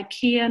of the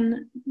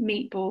Ikean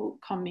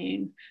meatball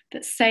commune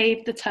that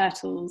saved the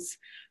turtles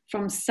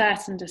from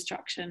certain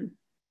destruction.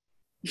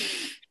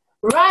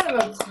 Round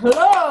of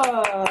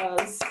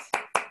applause.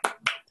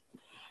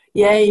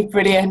 Yay,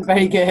 brilliant,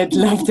 very good,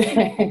 loved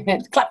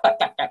it. Clap, clap,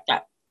 clap, clap,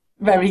 clap.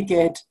 Very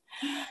good.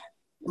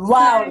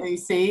 Wow, so,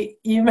 Lucy,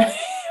 you made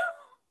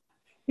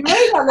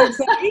that look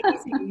so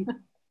easy.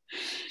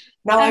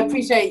 Now, I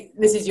appreciate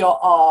this is your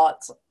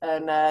art,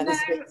 and this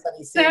is what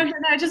you see. So, no,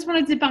 I just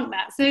want to debunk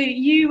that. So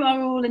you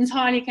are all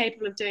entirely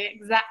capable of doing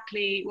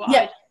exactly what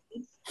I did.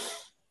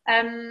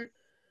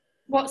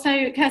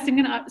 So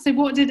Kirsten,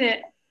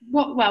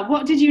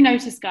 what did you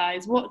notice,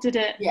 guys? What did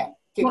it take?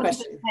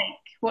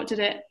 What did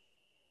it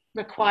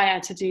require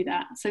to do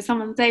that? So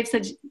Dave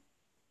said,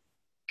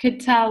 could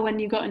tell when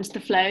you got into the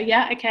flow.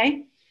 Yeah,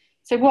 okay.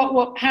 So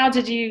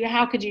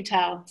how could you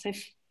tell? So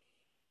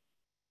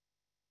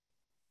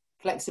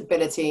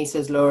flexibility,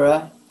 says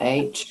Laura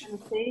H.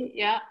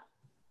 Yeah.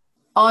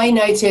 I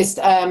noticed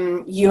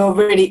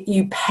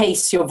you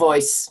pace your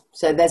voice.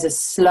 So there's a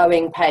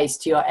slowing pace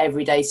to your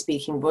everyday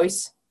speaking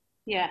voice.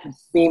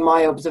 Yes. Be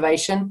my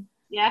observation.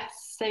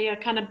 Yes. So you're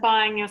kind of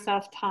buying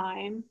yourself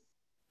time.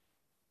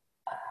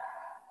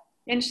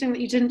 Interesting that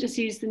you didn't just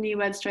use the new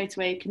word straight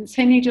away. You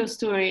continued your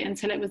story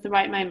until it was the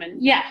right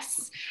moment.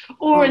 Yes.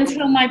 Or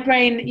until my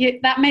brain,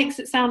 that makes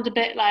it sound a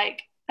bit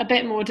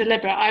more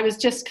deliberate. I was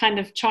just kind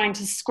of trying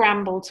to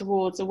scramble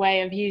towards a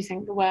way of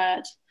using the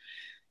word.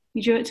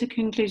 You drew it to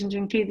conclusion to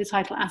include the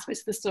title aspects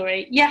of the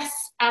story. Yes,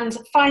 and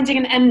finding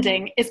an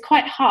ending is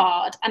quite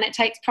hard and it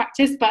takes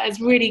practice, but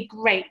it's really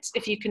great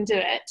if you can do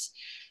it.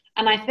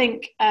 And I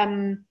think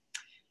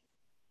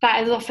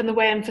that is often the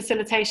way in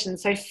facilitation.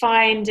 So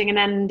finding an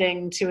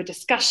ending to a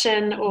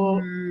discussion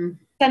or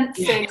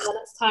sensing when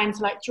it's time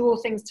to draw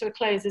things to a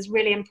close is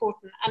really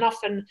important. And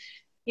often,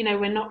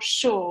 we're not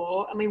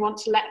sure and we want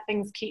to let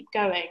things keep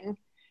going,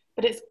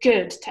 but it's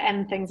good to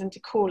end things and to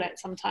call it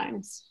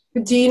sometimes.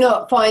 Do you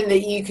not find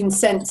that you can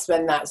sense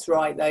when that's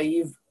right, though?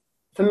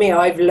 For me,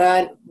 I've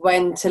learned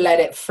when to let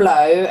it flow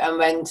and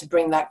when to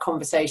bring that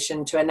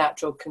conversation to a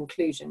natural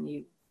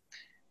conclusion.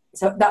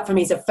 So that for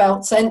me is a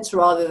felt sense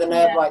rather than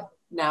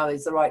now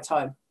is the right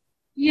time.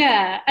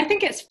 Yeah, I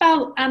think it's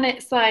felt, and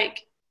it's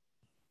there's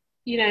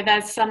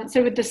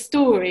so with the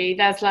story,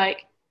 there's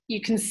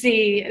you can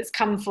see it's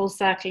come full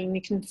circle and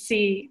you can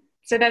see,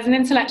 so there's an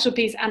intellectual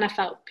piece and a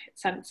felt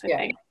sense, I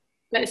think.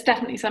 But it's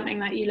definitely something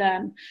that you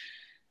learn.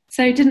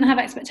 So didn't have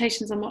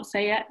expectations on what to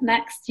say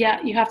next. Yeah,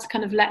 you have to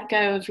kind of let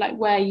go of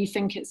where you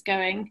think it's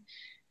going.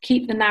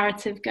 Keep the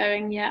narrative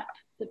going. Yeah,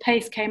 the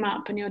pace came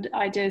up and your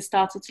ideas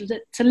started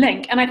to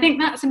link. And I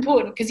think that's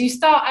important because you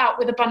start out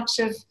with a bunch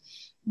of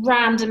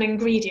random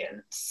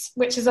ingredients,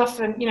 which is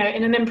often, in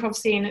an improv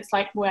scene, it's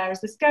where is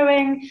this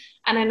going?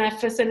 And in a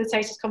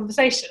facilitated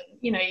conversation,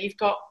 you've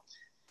got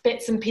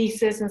bits and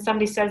pieces and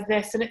somebody says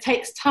this, and it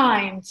takes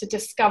time to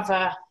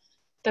discover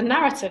the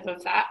narrative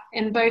of that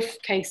in both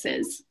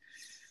cases.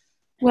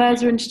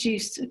 Words are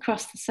introduced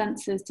across the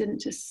senses,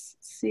 didn't just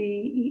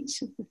see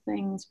each of the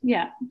things.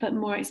 Yeah, but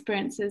more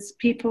experiences.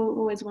 People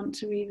always want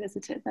to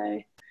revisit it,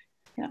 though.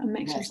 Yeah, a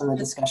mixture. That's on the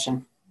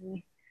discussion.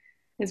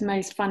 Is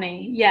most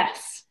funny.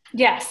 Yes.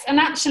 And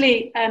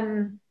actually,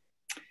 I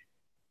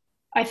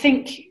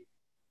think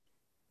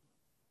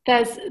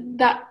there's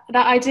that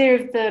idea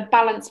of the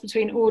balance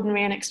between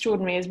ordinary and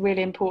extraordinary is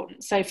really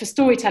important. So for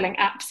storytelling,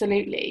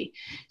 absolutely,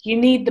 you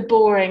need the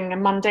boring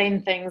and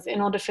mundane things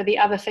in order for the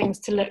other things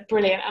to look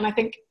brilliant. And I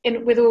think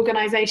with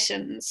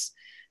organizations,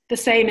 the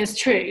same is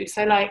true.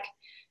 So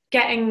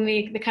getting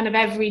the kind of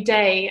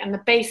everyday and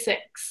the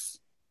basics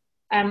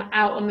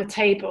out on the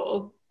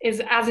table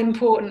is as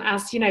important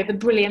as, the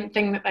brilliant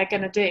thing that they're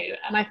going to do.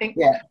 And I think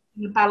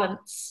the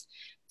balance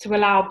to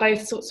allow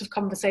both sorts of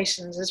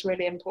conversations is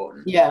really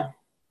important. Yeah.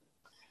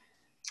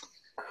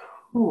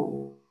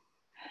 Cool.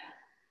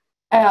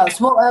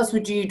 What else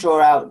would you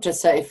draw out?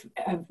 Just so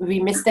have we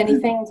missed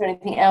anything? Is there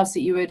anything else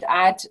that you would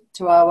add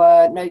to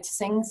our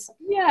noticings?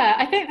 Yeah,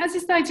 I think there's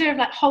this idea of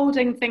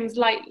holding things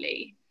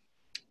lightly.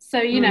 So,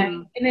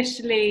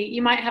 initially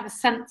you might have a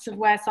sense of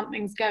where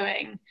something's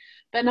going,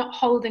 but not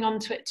holding on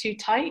to it too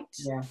tight.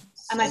 Yeah.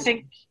 And I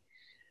think,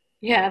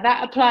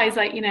 that applies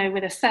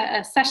with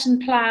a session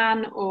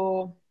plan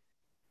or,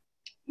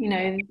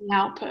 the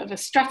output of a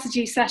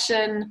strategy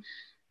session,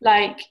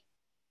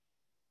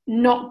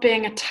 not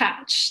being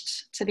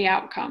attached to the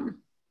outcome.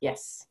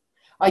 Yes.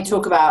 I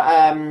talk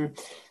about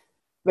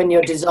when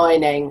you're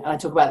designing, I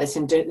talk about this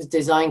in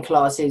design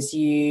classes,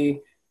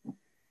 we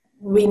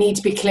need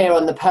to be clear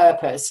on the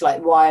purpose,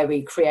 why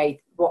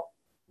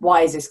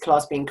is this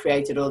class being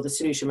created or the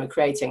solution we're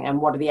creating,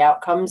 and what are the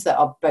outcomes that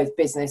are both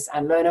business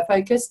and learner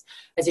focused.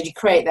 I said you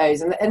create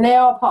those and they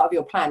are part of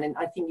your plan, and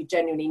I think you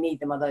genuinely need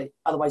them,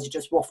 otherwise you're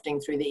just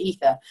wafting through the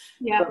ether.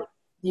 But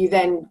you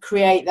then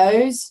create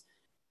those.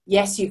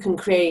 Yes, you can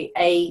create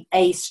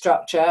a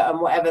structure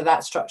and whatever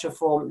that structure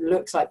form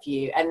looks like for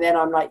you, and then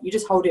you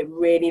just hold it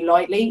really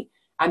lightly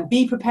and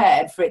be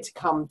prepared for it to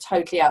come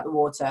totally out the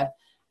water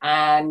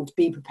and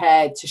be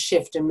prepared to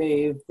shift and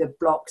move the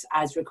blocks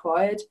as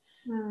required.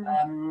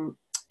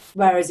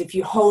 Whereas if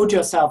you hold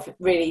yourself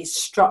really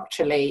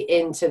structurally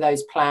into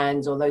those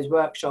plans or those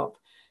workshop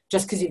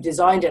just because you've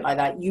designed it like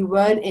that, you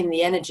weren't in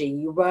the energy,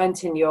 you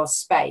weren't in your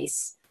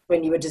space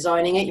when you were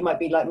designing it. You might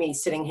be like me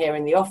sitting here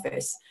in the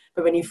office,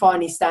 but when you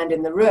finally stand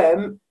in the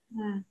room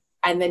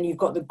and then you've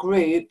got the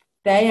group,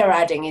 they are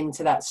adding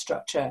into that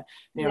structure.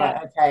 And you're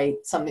like, okay,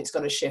 something's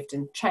got to shift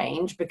and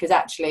change because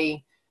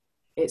actually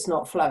it's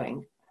not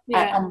flowing.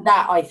 And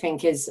that, I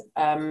think, is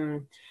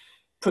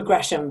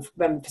progression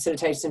when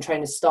facilitators and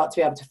trainers start to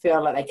be able to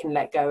feel like they can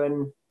let go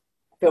and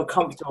feel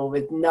comfortable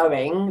with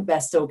knowing they'll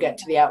still get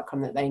to the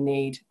outcome that they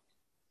need.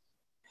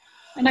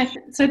 And I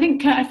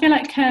feel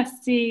like,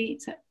 Kirsty,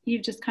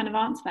 you've just kind of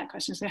answered that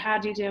question. So how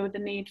do you deal with the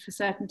need for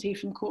certainty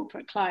from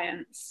corporate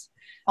clients?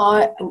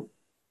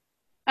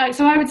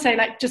 So I would say,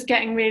 like, just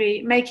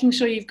making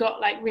sure you've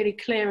got like really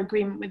clear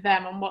agreement with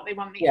them on what they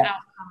want the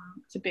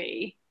outcome to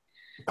be.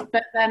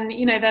 But then,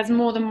 you know, there's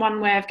more than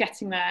one way of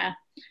getting there.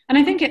 And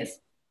I think it's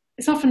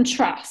often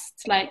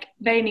trust, like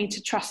they need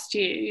to trust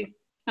you.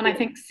 And I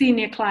think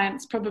senior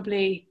clients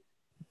probably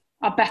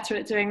are better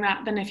at doing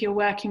that than if you're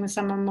working with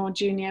someone more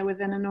junior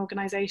within an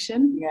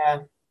organisation. Yeah.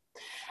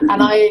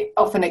 And I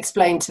often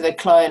explain to the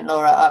client,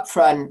 Laura, up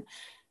front,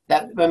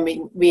 that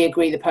when we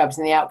agree the purpose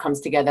and the outcomes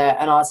together,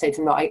 and I'll say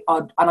to them,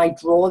 I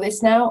draw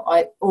this now.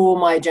 All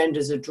my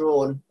agendas are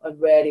drawn. I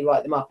rarely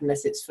write them up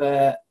unless it's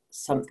for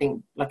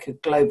something like a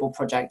global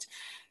project.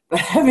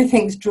 But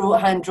everything's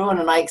hand drawn,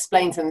 and I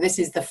explain to them, this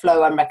is the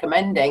flow I'm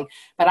recommending.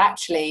 But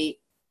actually,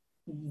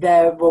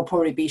 there will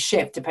probably be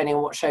shift depending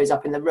on what shows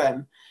up in the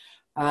room.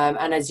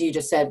 And as you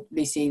just said,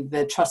 Lucy,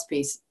 the trust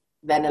piece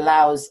then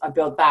allows, I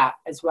build that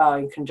as well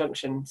in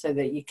conjunction so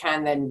that you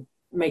can then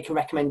make a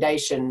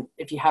recommendation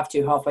if you have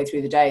to halfway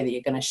through the day that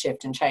you're going to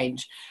shift and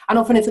change. And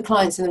often if the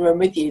client's in the room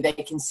with you, they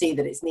can see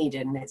that it's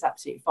needed and it's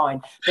absolutely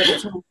fine. But the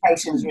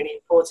communication is really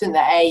important,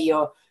 that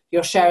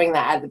you're sharing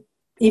that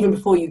even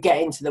before you get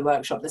into the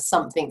workshop, that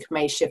something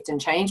may shift and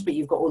change, but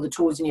you've got all the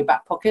tools in your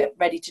back pocket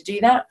ready to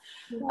do that.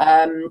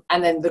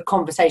 And then the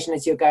conversation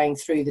as you're going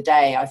through the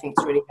day, I think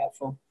is really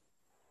helpful.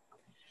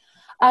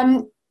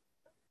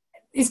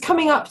 It's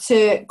coming up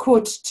to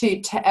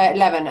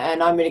 11,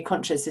 and I'm really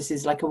conscious this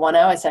is like a 1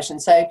 hour session.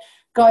 So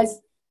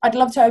guys, I'd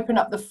love to open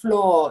up the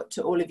floor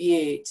to all of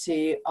you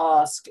to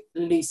ask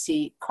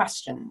Lucy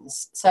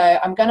questions. So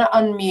I'm going to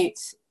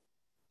unmute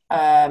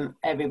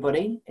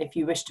everybody, if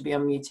you wish to be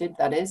unmuted,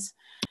 that is.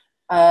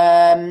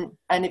 And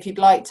if you'd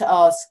like to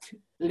ask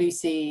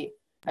Lucy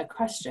a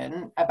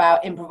question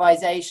about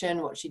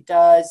improvisation, what she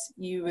does,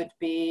 you would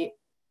be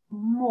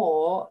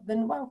more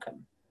than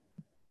welcome.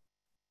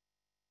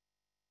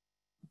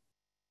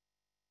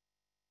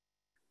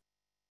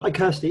 Hi,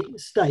 Kirsty.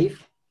 It's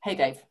Dave. Hey,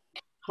 Dave.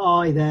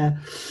 Hi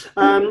there.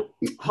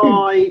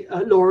 Hi,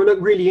 Laura. Look,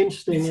 really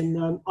interesting,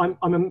 and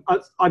I'm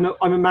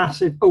a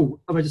massive. Oh,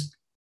 have I just?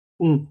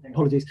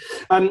 Apologies.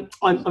 I'm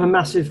a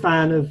massive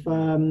fan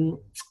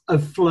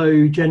of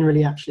flow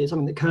generally. Actually, it's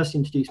something that Kirsty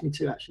introduced me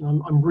to.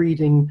 Actually, I'm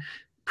reading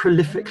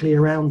prolifically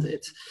around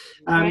it.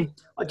 I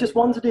just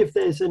wondered if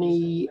there's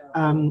any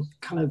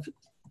kind of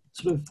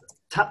sort of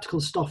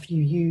tactical stuff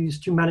you use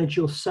to manage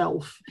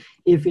yourself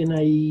if in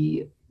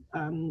a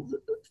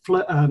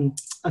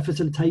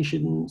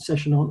facilitation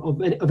session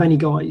of any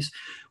guys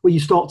where you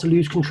start to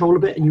lose control a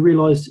bit and you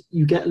realize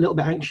you get a little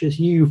bit anxious,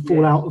 you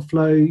fall out of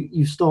flow,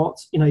 you start,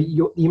 you know,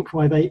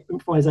 the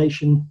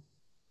improvisation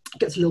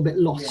gets a little bit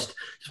lost.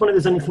 Just wonder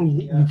if there's anything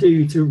that you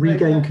do to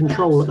regain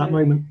control at that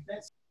moment.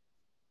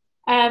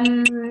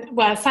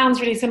 Well, it sounds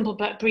really simple,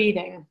 but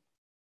breathing.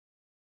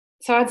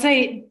 So I'd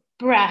say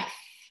breath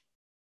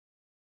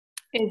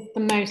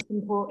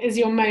is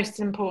your most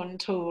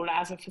important tool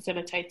as a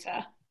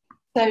facilitator.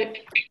 So,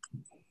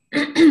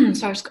 sorry, I've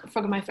just got a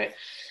frog in my throat.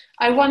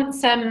 I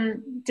once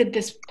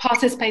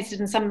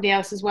participated in somebody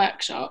else's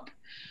workshop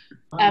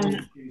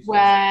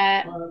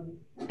where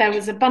there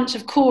was a bunch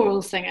of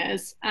choral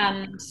singers,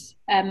 and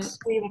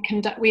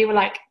we were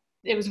like,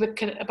 it was with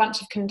a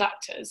bunch of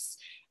conductors.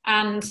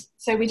 And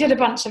so we did a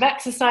bunch of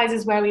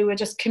exercises where we were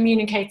just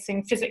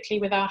communicating physically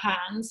with our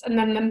hands. And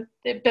then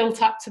it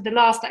built up to the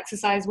last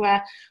exercise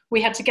where we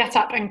had to get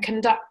up and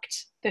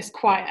conduct this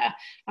choir.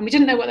 And we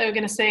didn't know what they were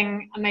going to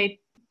sing. And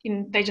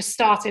they just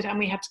started and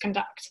we had to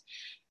conduct.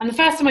 And the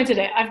first time I did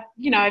it, I've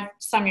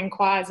sung in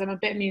choirs, I'm a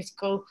bit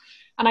musical.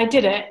 And I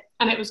did it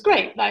and it was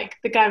great. Like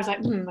the guy was like,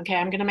 okay,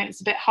 I'm going to make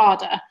this a bit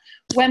harder.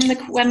 When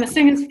the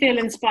singers feel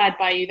inspired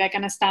by you, they're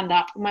going to stand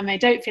up. And when they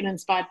don't feel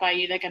inspired by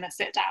you, they're going to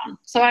sit down.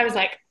 So I was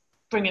like,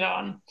 bring it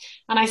on.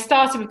 And I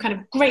started with kind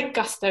of great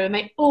gusto and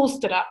they all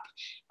stood up.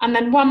 And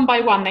then one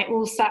by one, they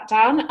all sat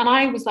down. And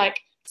I was like,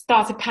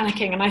 started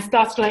panicking and I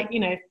started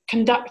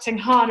conducting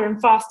harder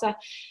and faster.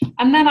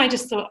 And then I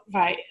just thought,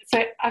 right.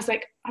 So I was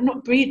like, I'm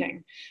not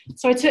breathing.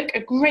 So I took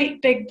a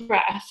great big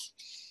breath,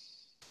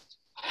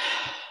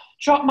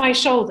 dropped my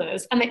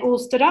shoulders, and they all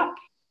stood up.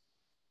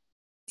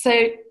 So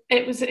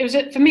it was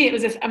for me, it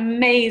was this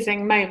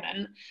amazing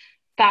moment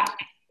that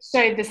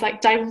showed this like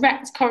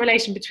direct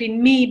correlation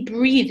between me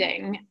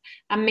breathing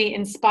and me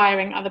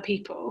inspiring other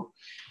people.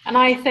 And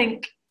I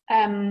think,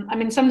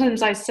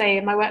 sometimes I say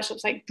in my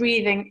workshops, like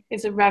breathing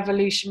is a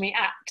revolutionary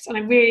act. And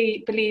I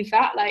really believe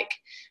that, like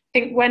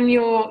think when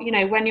you're, you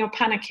know, when you're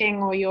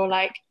panicking or you're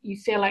like, you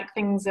feel like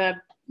things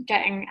are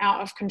getting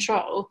out of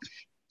control,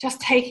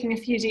 just taking a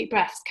few deep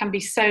breaths can be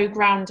so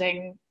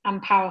grounding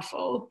and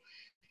powerful.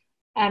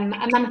 And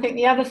then I think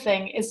the other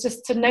thing is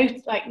just to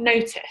notice,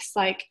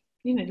 like,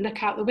 you know,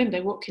 look out the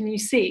window, what can you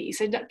see?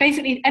 So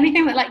basically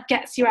anything that like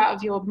gets you out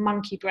of your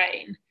monkey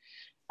brain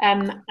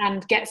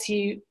and gets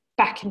you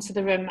back into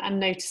the room and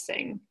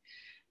noticing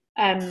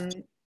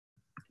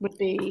would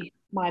be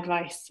my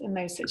advice in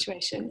those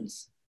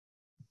situations.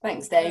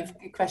 Thanks, Dave.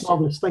 Good question.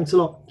 Marvellous. Thanks a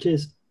lot.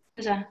 Cheers.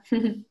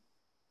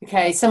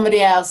 Okay,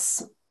 somebody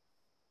else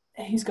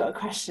who's got a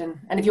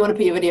question. And if you want to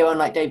put your video on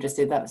like Dave just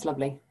did, that was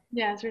lovely.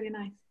 Yeah, it's really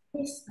nice.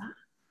 What's that?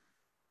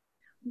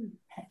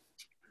 Okay.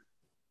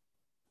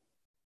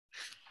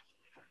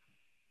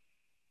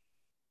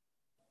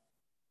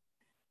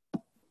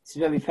 This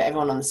is where we put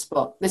everyone on the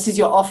spot. This is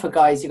your offer,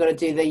 guys. You've got to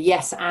do the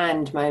yes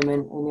and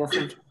moment when you're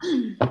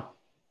thinking.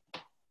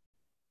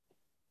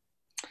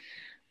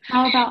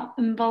 How about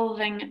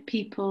involving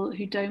people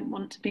who don't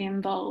want to be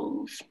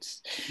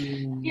involved?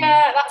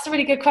 Yeah, that's a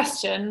really good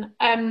question.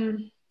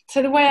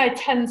 So the way I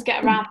tend to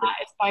get around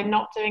that is by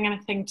not doing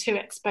anything too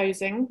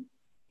exposing.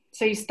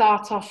 So you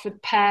start off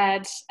with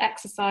paired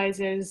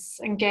exercises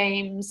and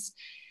games,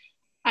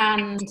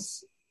 and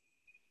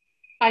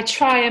I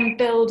try and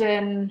build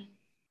in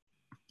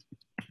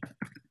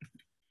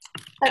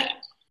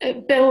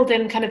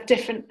kind of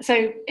different,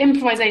 so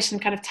improvisation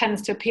kind of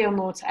tends to appeal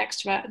more to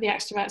the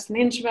extroverts and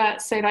the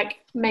introverts, so like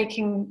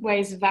finding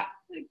ways of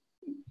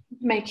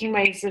making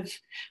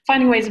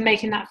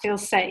that feel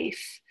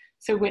safe,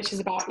 so which is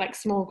about like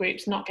small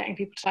groups, not getting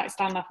people to like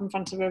stand up in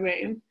front of a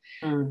room.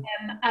 And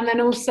then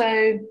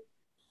also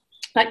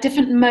like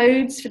different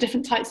modes for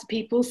different types of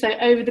people. So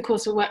over the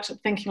course of a workshop,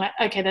 thinking like,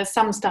 okay, there's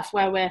some stuff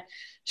where we're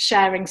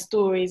sharing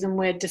stories and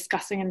we're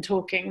discussing and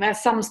talking.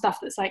 There's some stuff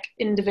that's like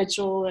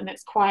individual and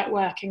it's quiet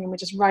working and we're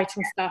just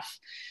writing stuff.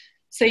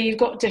 So you've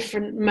got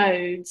different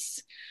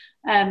modes.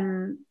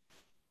 And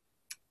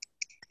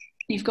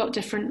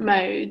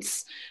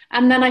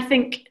then I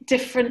think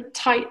different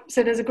types.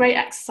 So there's a great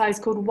exercise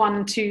called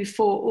 1, 2,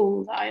 4,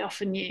 all that I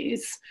often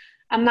use.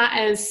 And that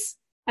is,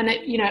 and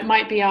it, you know, it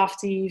might be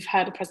after you've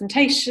heard a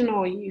presentation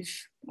or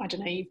you've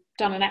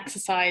done an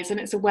exercise, and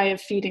it's a way of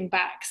feeding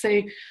back.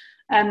 So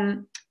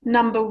one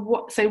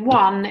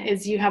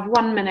is you have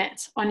 1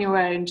 minute on your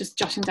own, just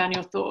jotting down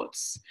your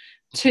thoughts.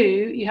 2,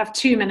 you have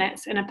 2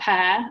 minutes in a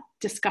pair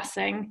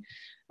discussing.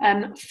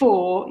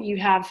 4, you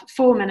have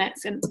 4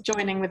 minutes in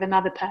joining with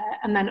another pair,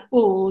 and then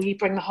all, you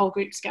bring the whole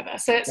group together.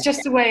 So it's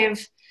just a way of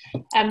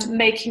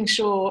making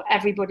sure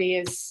everybody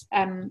is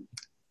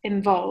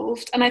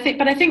involved. And I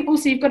think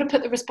also you've got to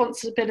put the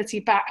responsibility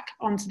back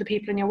onto the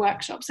people in your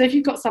workshop. So if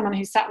you've got someone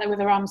who's sat there with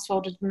their arms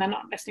folded and they're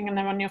not listening and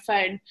they're on your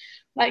phone,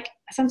 like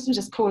sometimes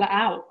just call it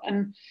out.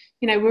 And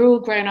you know, we're all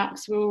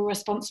grown-ups, we're all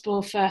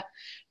responsible for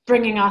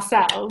bringing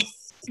ourselves.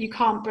 You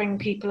can't bring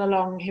people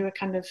along who are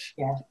kind of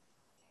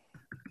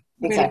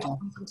exactly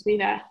really to be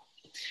there.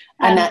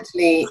 And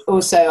actually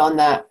also on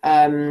that,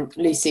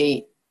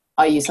 Lucy,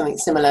 I use something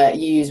similar.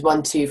 You use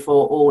 1, 2,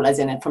 4 all as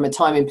in from a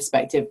timing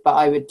perspective, but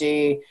I would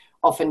do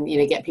often, you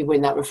know, get people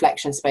in that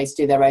reflection space,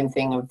 do their own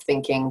thing of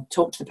thinking,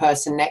 talk to the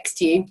person next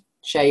to you,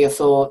 share your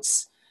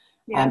thoughts.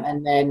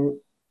 And then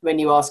when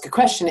you ask a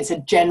question, it's a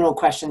general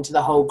question to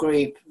the whole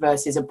group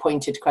versus a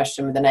pointed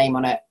question with a name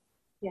on it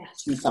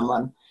to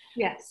someone.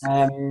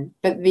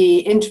 But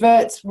the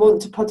introverts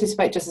want to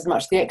participate just as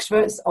much as the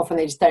extroverts. Often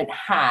they just don't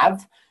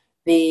have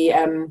they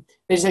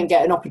just don't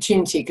get an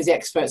opportunity because the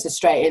experts are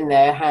straight in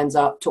there, hands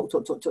up,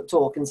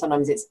 talk. And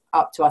sometimes it's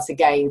up to us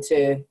again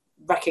to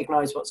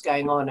recognise what's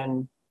going on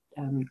and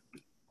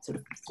sort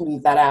of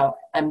smooth that out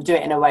and do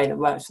it in a way that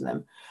works for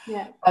them.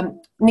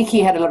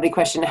 Nikki had a lovely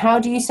question. How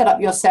do you set up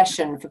your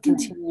session for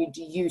continued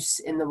use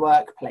in the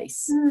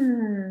workplace?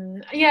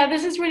 Yeah,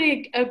 this is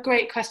really a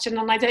great question,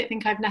 and I don't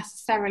think I've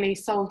necessarily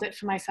solved it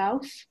for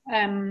myself.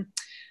 I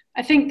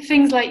think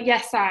things like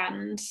yes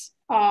and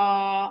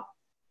are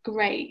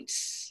great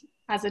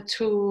as a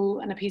tool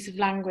and a piece of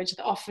language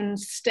that often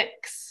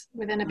sticks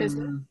within a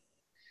business.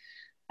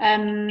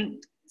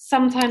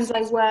 Sometimes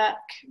I work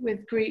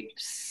with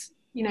groups,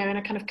 you know, in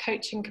a kind of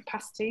coaching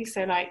capacity,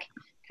 so like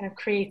kind of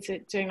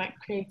doing like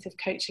creative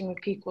coaching with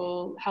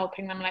people,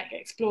 helping them like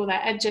explore their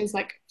edges,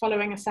 like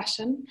following a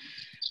session.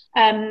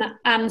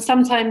 And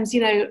sometimes,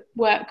 you know,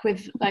 work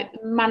with like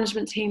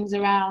management teams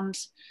around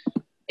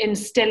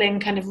instilling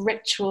kind of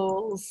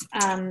rituals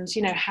and,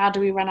 you know, how do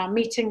we run our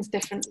meetings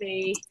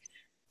differently?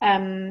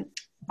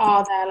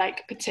 Are there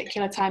like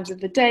particular times of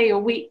the day or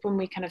week when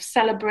we kind of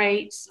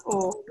celebrate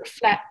or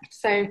reflect?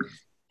 So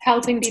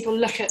helping people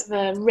look at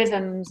the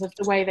rhythms of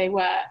the way they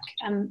work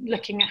and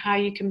looking at how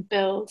you can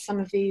build some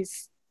of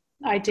these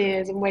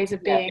ideas and ways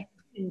of being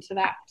into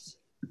that.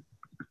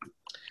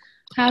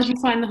 How do you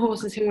find the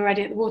horses who are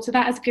already at the water?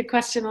 That is a good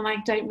question, and I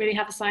don't really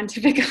have a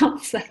scientific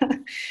answer.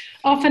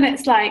 Often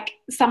it's like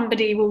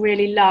somebody will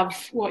really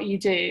love what you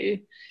do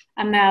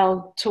and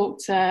they'll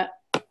talk to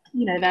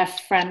you know, their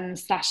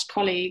friends /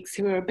 colleagues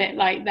who are a bit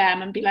like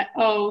them and be like,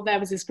 oh, there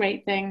was this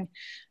great thing.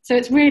 So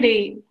it's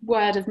really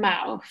word of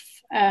mouth.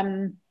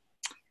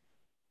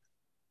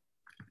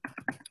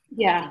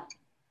 Yeah.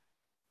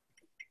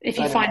 If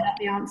you find out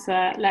the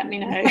answer, let me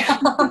know.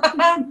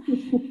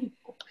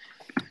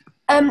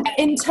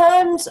 In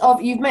terms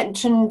of, you've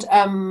mentioned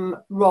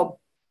Rob's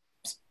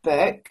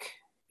book.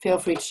 Feel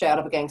free to share it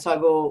up again, so I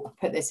will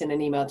put this in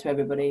an email to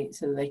everybody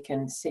so that they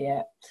can see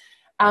it.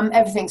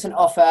 Everything's on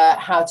offer,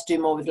 How to Do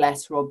More with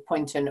Less, Rob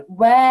Poynton.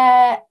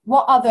 What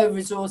other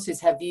resources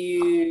do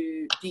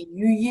you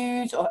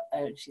use? Or,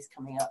 oh, she's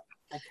coming up.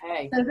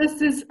 Okay. So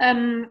this is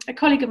a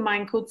colleague of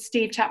mine called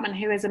Steve Chapman,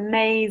 who is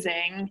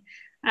amazing.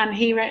 And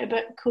he wrote a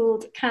book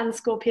called Can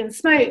Scorpions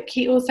Smoke?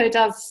 He also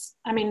does,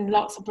 I mean,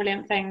 lots of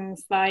brilliant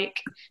things. Like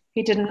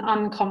he did an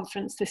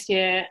unconference this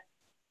year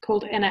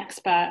called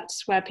Inexpert,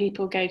 where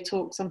people gave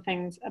talks on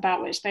things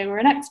about which they were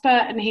an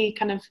expert. And he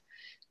kind of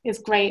is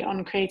great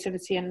on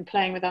creativity and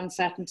playing with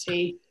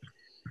uncertainty.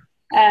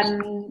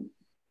 I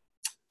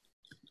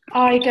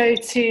go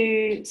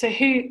to,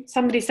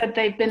 somebody said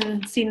they've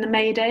seen the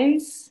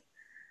Maydays.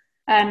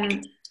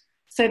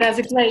 So there's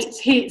a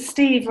great,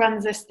 Steve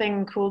runs this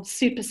thing called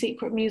Super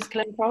Secret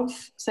Musical Improv.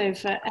 So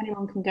for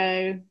anyone can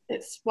go,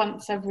 it's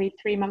once every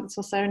 3 months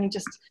or so, and you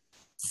just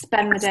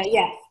spend the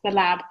day, the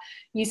lab.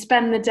 You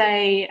spend the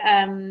day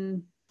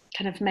kind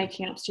of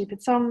making up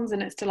stupid songs,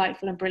 and it's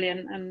delightful and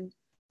brilliant and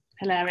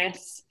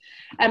hilarious.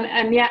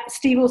 And yet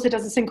Steve also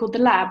does this thing called The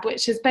Lab,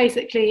 which is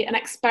basically an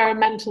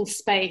experimental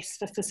space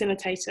for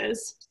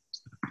facilitators.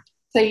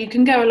 So you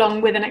can go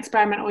along with an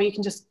experiment, or you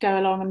can just go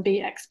along and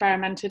be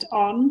experimented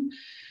on.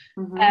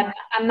 Mm-hmm.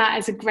 And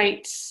that's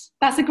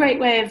a great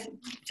way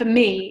for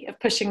me of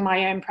pushing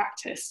my own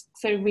practice.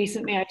 So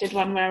recently I did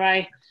one where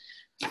I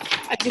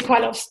do quite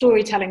a lot of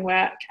storytelling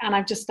work, and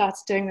I've just started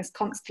doing this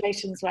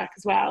constellations work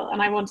as well.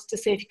 And I wanted to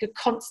see if you could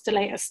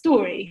constellate a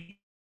story.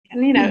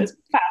 And, you know, it was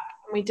fab.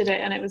 And we did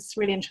it, and it was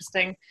really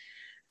interesting.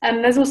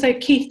 And there's also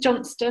Keith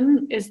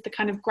Johnston is the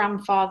kind of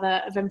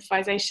grandfather of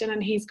improvisation,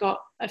 and he's got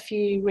a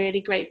few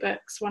really great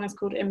books. One is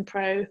called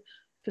Improv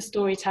for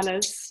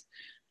Storytellers.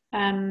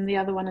 The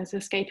other one is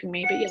escaping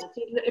me, but yeah,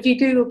 if you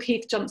Google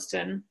Keith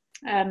Johnston,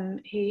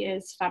 he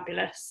is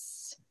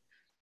fabulous.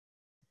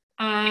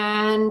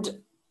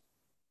 And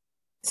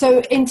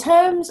so in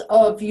terms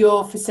of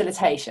your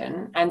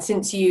facilitation, and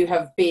since you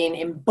have been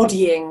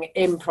embodying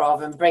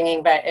improv and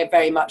bringing it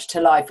very much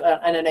to life,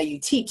 and I know you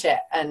teach it,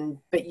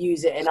 but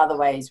use it in other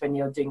ways when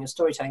you're doing your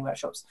storytelling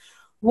workshops,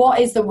 what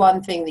is the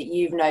one thing that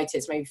you've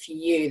noticed maybe for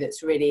you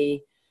that's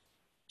really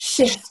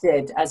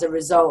shifted as a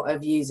result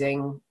of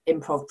using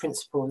improv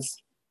principles?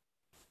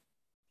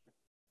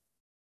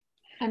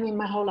 I mean,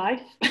 my whole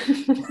life.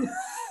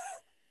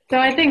 So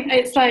I think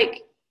it's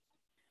like,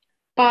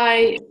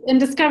 in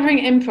discovering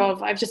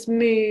improv, I've just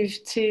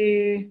moved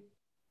to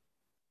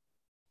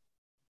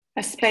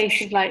a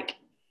space of like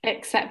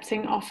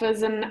accepting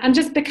offers and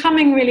just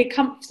becoming really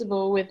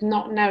comfortable with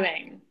not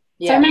knowing.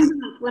 Yes. So I remember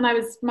when I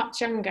was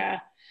much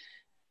younger,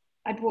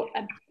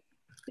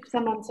 if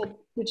someone said,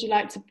 would you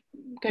like to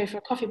go for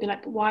a coffee? I'd be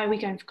like, but why are we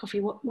going for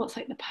coffee? What's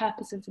like the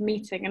purpose of the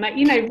meeting? And like,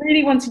 you know,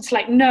 really wanting to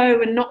like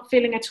know and not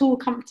feeling at all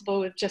comfortable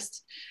with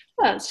just,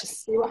 well, let's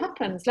just see what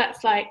happens.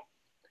 Let's like,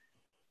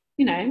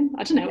 you know,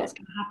 I don't know what's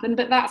going to happen,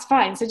 but that's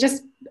fine. So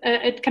just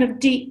a kind of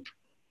deep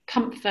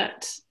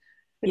comfort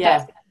with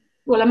that.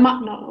 Well,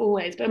 not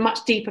always, but a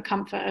much deeper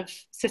comfort of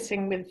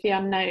sitting with the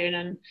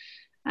unknown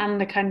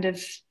and the kind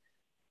of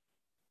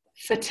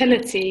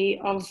fertility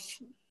of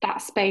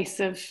that space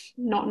of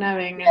not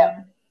knowing.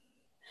 Yeah.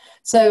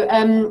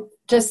 So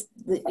just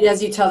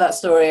as you tell that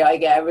story, I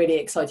get a really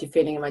excited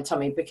feeling in my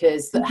tummy,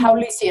 because how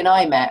Lucy and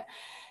I met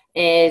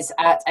is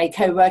at a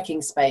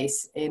co-working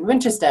space in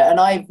Winchester, and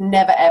I've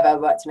never ever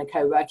worked in a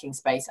co-working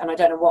space, and I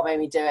don't know what made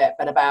me do it,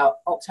 but about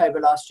October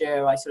last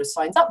year I sort of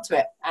signed up to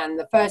it, and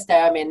the first day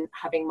I'm in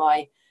having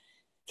my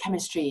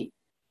chemistry,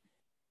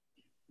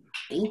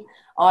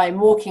 I'm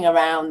walking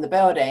around the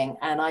building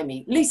and I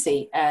meet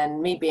Lucy,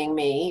 and me being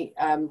me,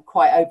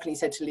 quite openly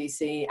said to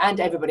Lucy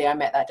and everybody I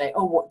met that day,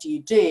 oh, what do you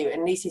do?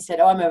 And Lucy said,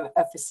 oh, I'm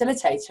a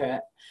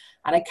facilitator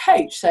and a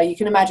coach. So you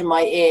can imagine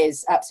my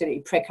ears absolutely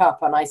prick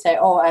up, and I say,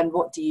 oh, and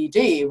what do you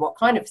do? What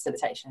kind of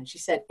facilitation? And she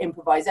said,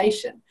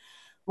 improvisation.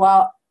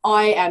 Well,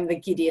 I am the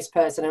giddiest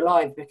person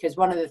alive, because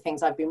one of the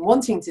things I've been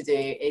wanting to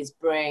do is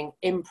bring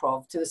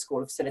improv to the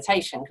School of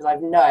Facilitation, because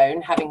I've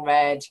known, having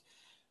read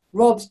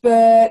Rob's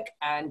book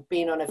and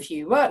been on a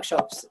few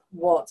workshops,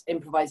 what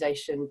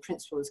improvisation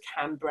principles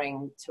can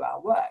bring to our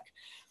work.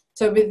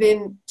 So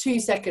within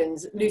 2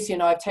 seconds, Lucy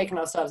and I have taken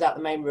ourselves out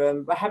the main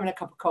room. We're having a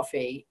cup of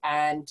coffee,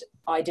 and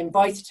I'd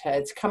invited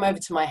her to come over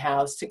to my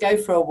house to go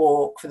for a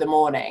walk for the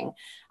morning,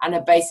 and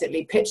had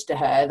basically pitched to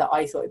her that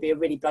I thought it'd be a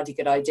really bloody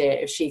good idea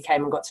if she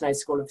came and got to know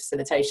School of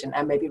Facilitation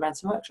and maybe ran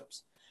some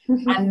workshops.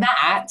 And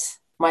that,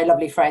 my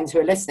lovely friends who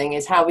are listening,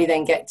 is how we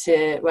then get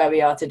to where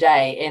we are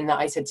today, in that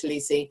I said to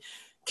Lucy,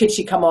 could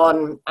she come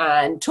on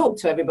and talk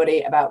to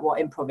everybody about what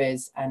improv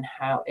is and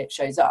how it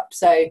shows up?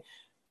 So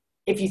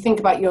if you think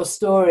about your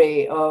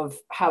story of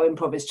how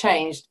improv has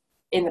changed,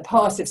 in the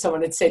past, if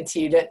someone had said to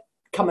you that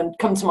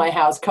come to my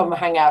house, come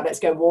hang out, let's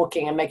go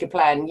walking and make a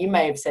plan, you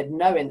may have said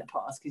no in the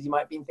past because you might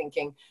have been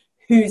thinking,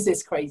 who's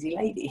this crazy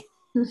lady?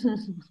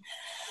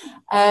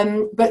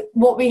 But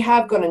what we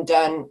have gone and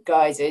done,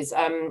 guys, is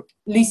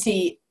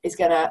Lucy is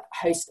going to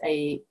host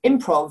a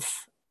improv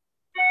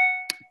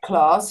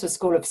class for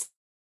School of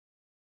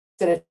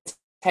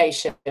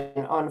Facilitation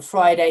on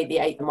Friday the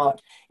 8th of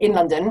March in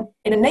London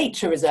in a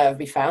nature reserve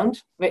we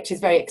found, which is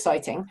very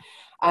exciting.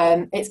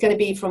 It's going to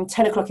be from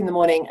 10 o'clock in the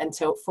morning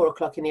until 4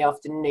 o'clock in the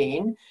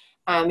afternoon,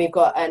 and we've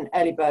got an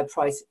early bird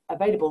price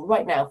available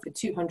right now for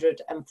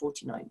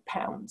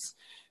 £249.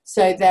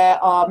 So there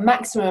are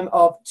maximum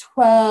of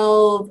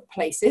 12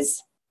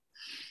 places,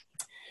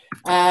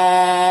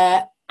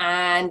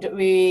 and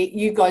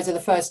you guys are the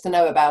first to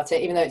know about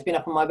it, even though it's been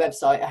up on my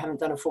website. I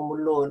haven't done a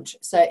formal launch.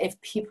 So if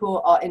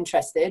people are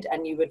interested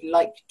and you would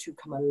like to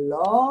come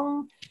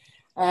along,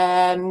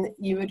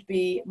 you would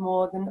be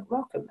more than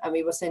welcome, and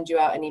we will send you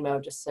out an email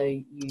just so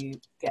you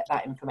get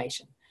that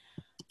information.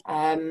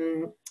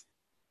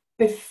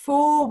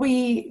 Before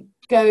we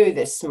go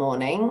this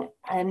morning,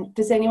 and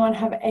does anyone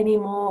have any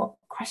more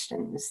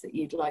questions that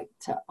you'd like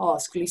to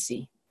ask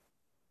Lucy?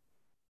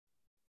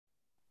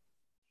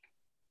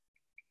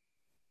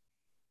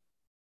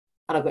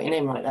 And I got your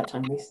name right that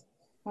time, Lucy.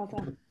 Well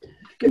done.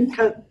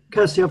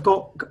 Kirsty, I've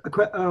got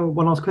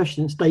one last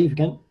question. It's Dave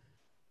again.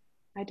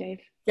 Hi, Dave.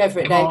 Go for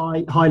it,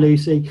 Dave. Hi,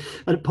 Lucy.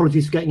 And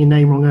apologies for getting your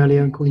name wrong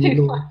earlier and calling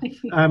you Laura.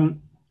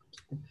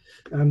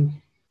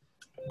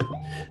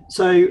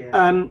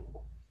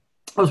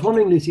 I was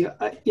wondering, Lucy,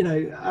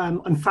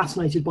 I'm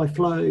fascinated by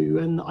flow,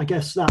 and I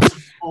guess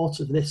that's part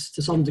of this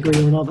to some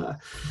degree or another.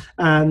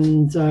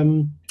 And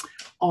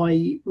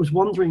I was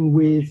wondering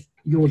with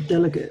your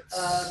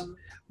delegates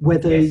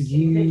whether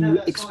you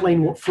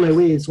explain what flow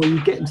is, or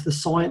you get into the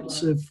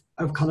science of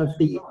kind of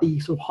the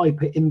sort of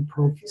hyper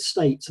improv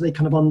state, so they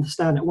kind of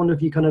understand it. I wonder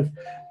if you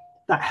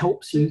that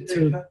helps you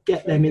to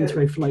get them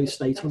into a flow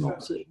state or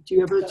not. So do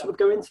you ever sort of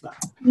go into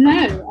that? No,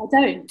 I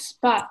don't,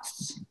 but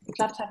I'd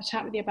love to have a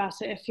chat with you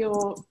about it if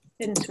you're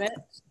into it.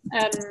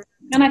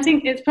 And I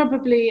think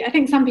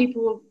some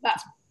people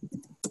that's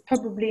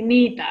probably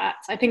need that.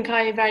 I think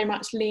I very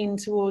much lean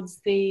towards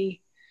the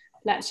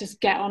let's just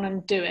get on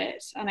and do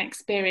it and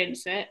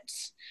experience it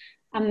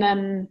and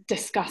then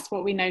discuss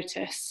what we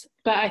notice.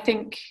 But I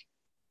think,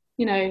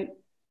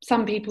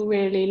 some people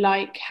really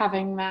like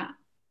having that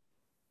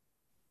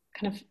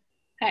kind of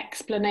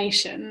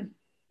explanation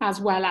as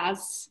well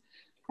as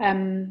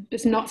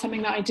it's not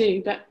something that I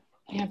do, but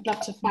I'd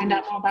love to find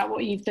out more about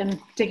what you've been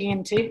digging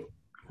into.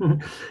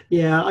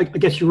 Yeah, I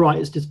guess you're right.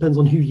 It just depends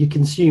on who your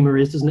consumer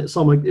is, doesn't it?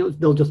 Some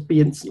they'll just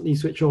be instantly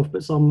switch off,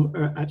 but some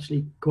are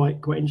actually quite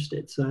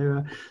interested.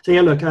 So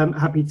yeah, look, I'm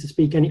happy to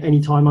speak any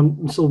time.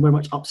 I'm still very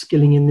much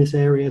upskilling in this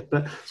area,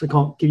 so I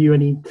can't give you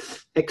any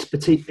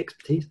expertise.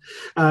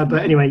 But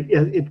anyway,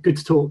 yeah, it's good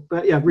to talk.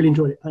 But yeah, really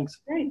enjoyed it.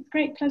 Thanks.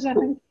 Great pleasure.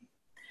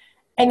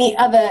 Any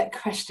other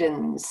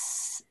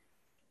questions?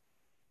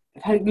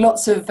 I've had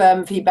lots of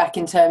feedback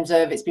in terms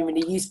of it's been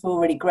really useful,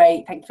 really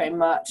great. Thank you very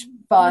much.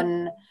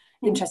 Fun.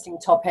 Interesting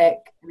topic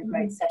and a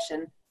great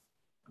session.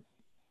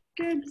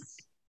 Good.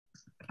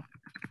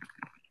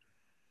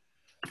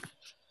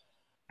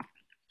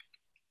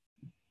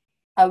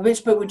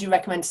 Which book would you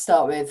recommend to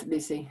start with,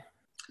 Lucy?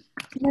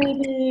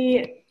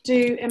 Maybe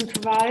do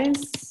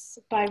Improvise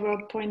by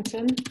Rob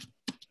Poynton.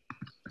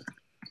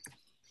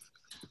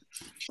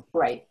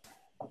 Great.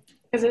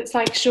 Because it's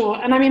like short,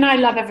 and I mean, I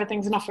love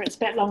Everything's an Offer. It's a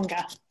bit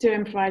longer. Do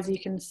Improvise, you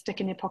can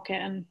stick in your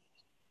pocket and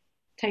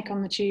take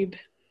on the tube.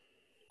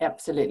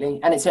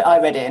 Absolutely. And I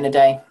read it in a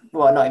day,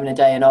 well, not even a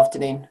day, an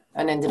afternoon,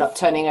 and ended up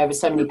turning over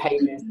so many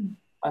pages.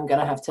 I'm going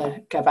to have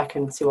to go back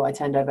and see what I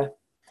turned over.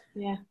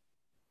 Yeah.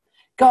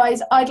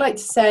 Guys, I'd like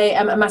to say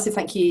a massive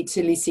thank you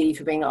to Lucy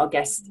for being our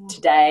guest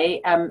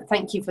today.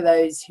 Thank you for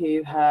those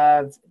who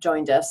have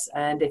joined us.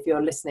 And if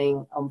you're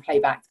listening on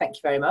playback, thank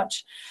you very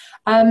much.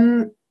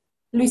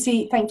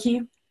 Lucy, thank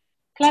you.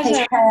 Pleasure.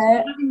 Take care.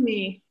 Thanks for having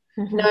me.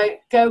 No,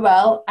 go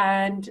well.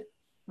 And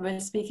we'll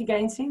speak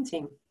again soon,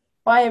 team.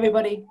 Bye,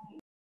 everybody.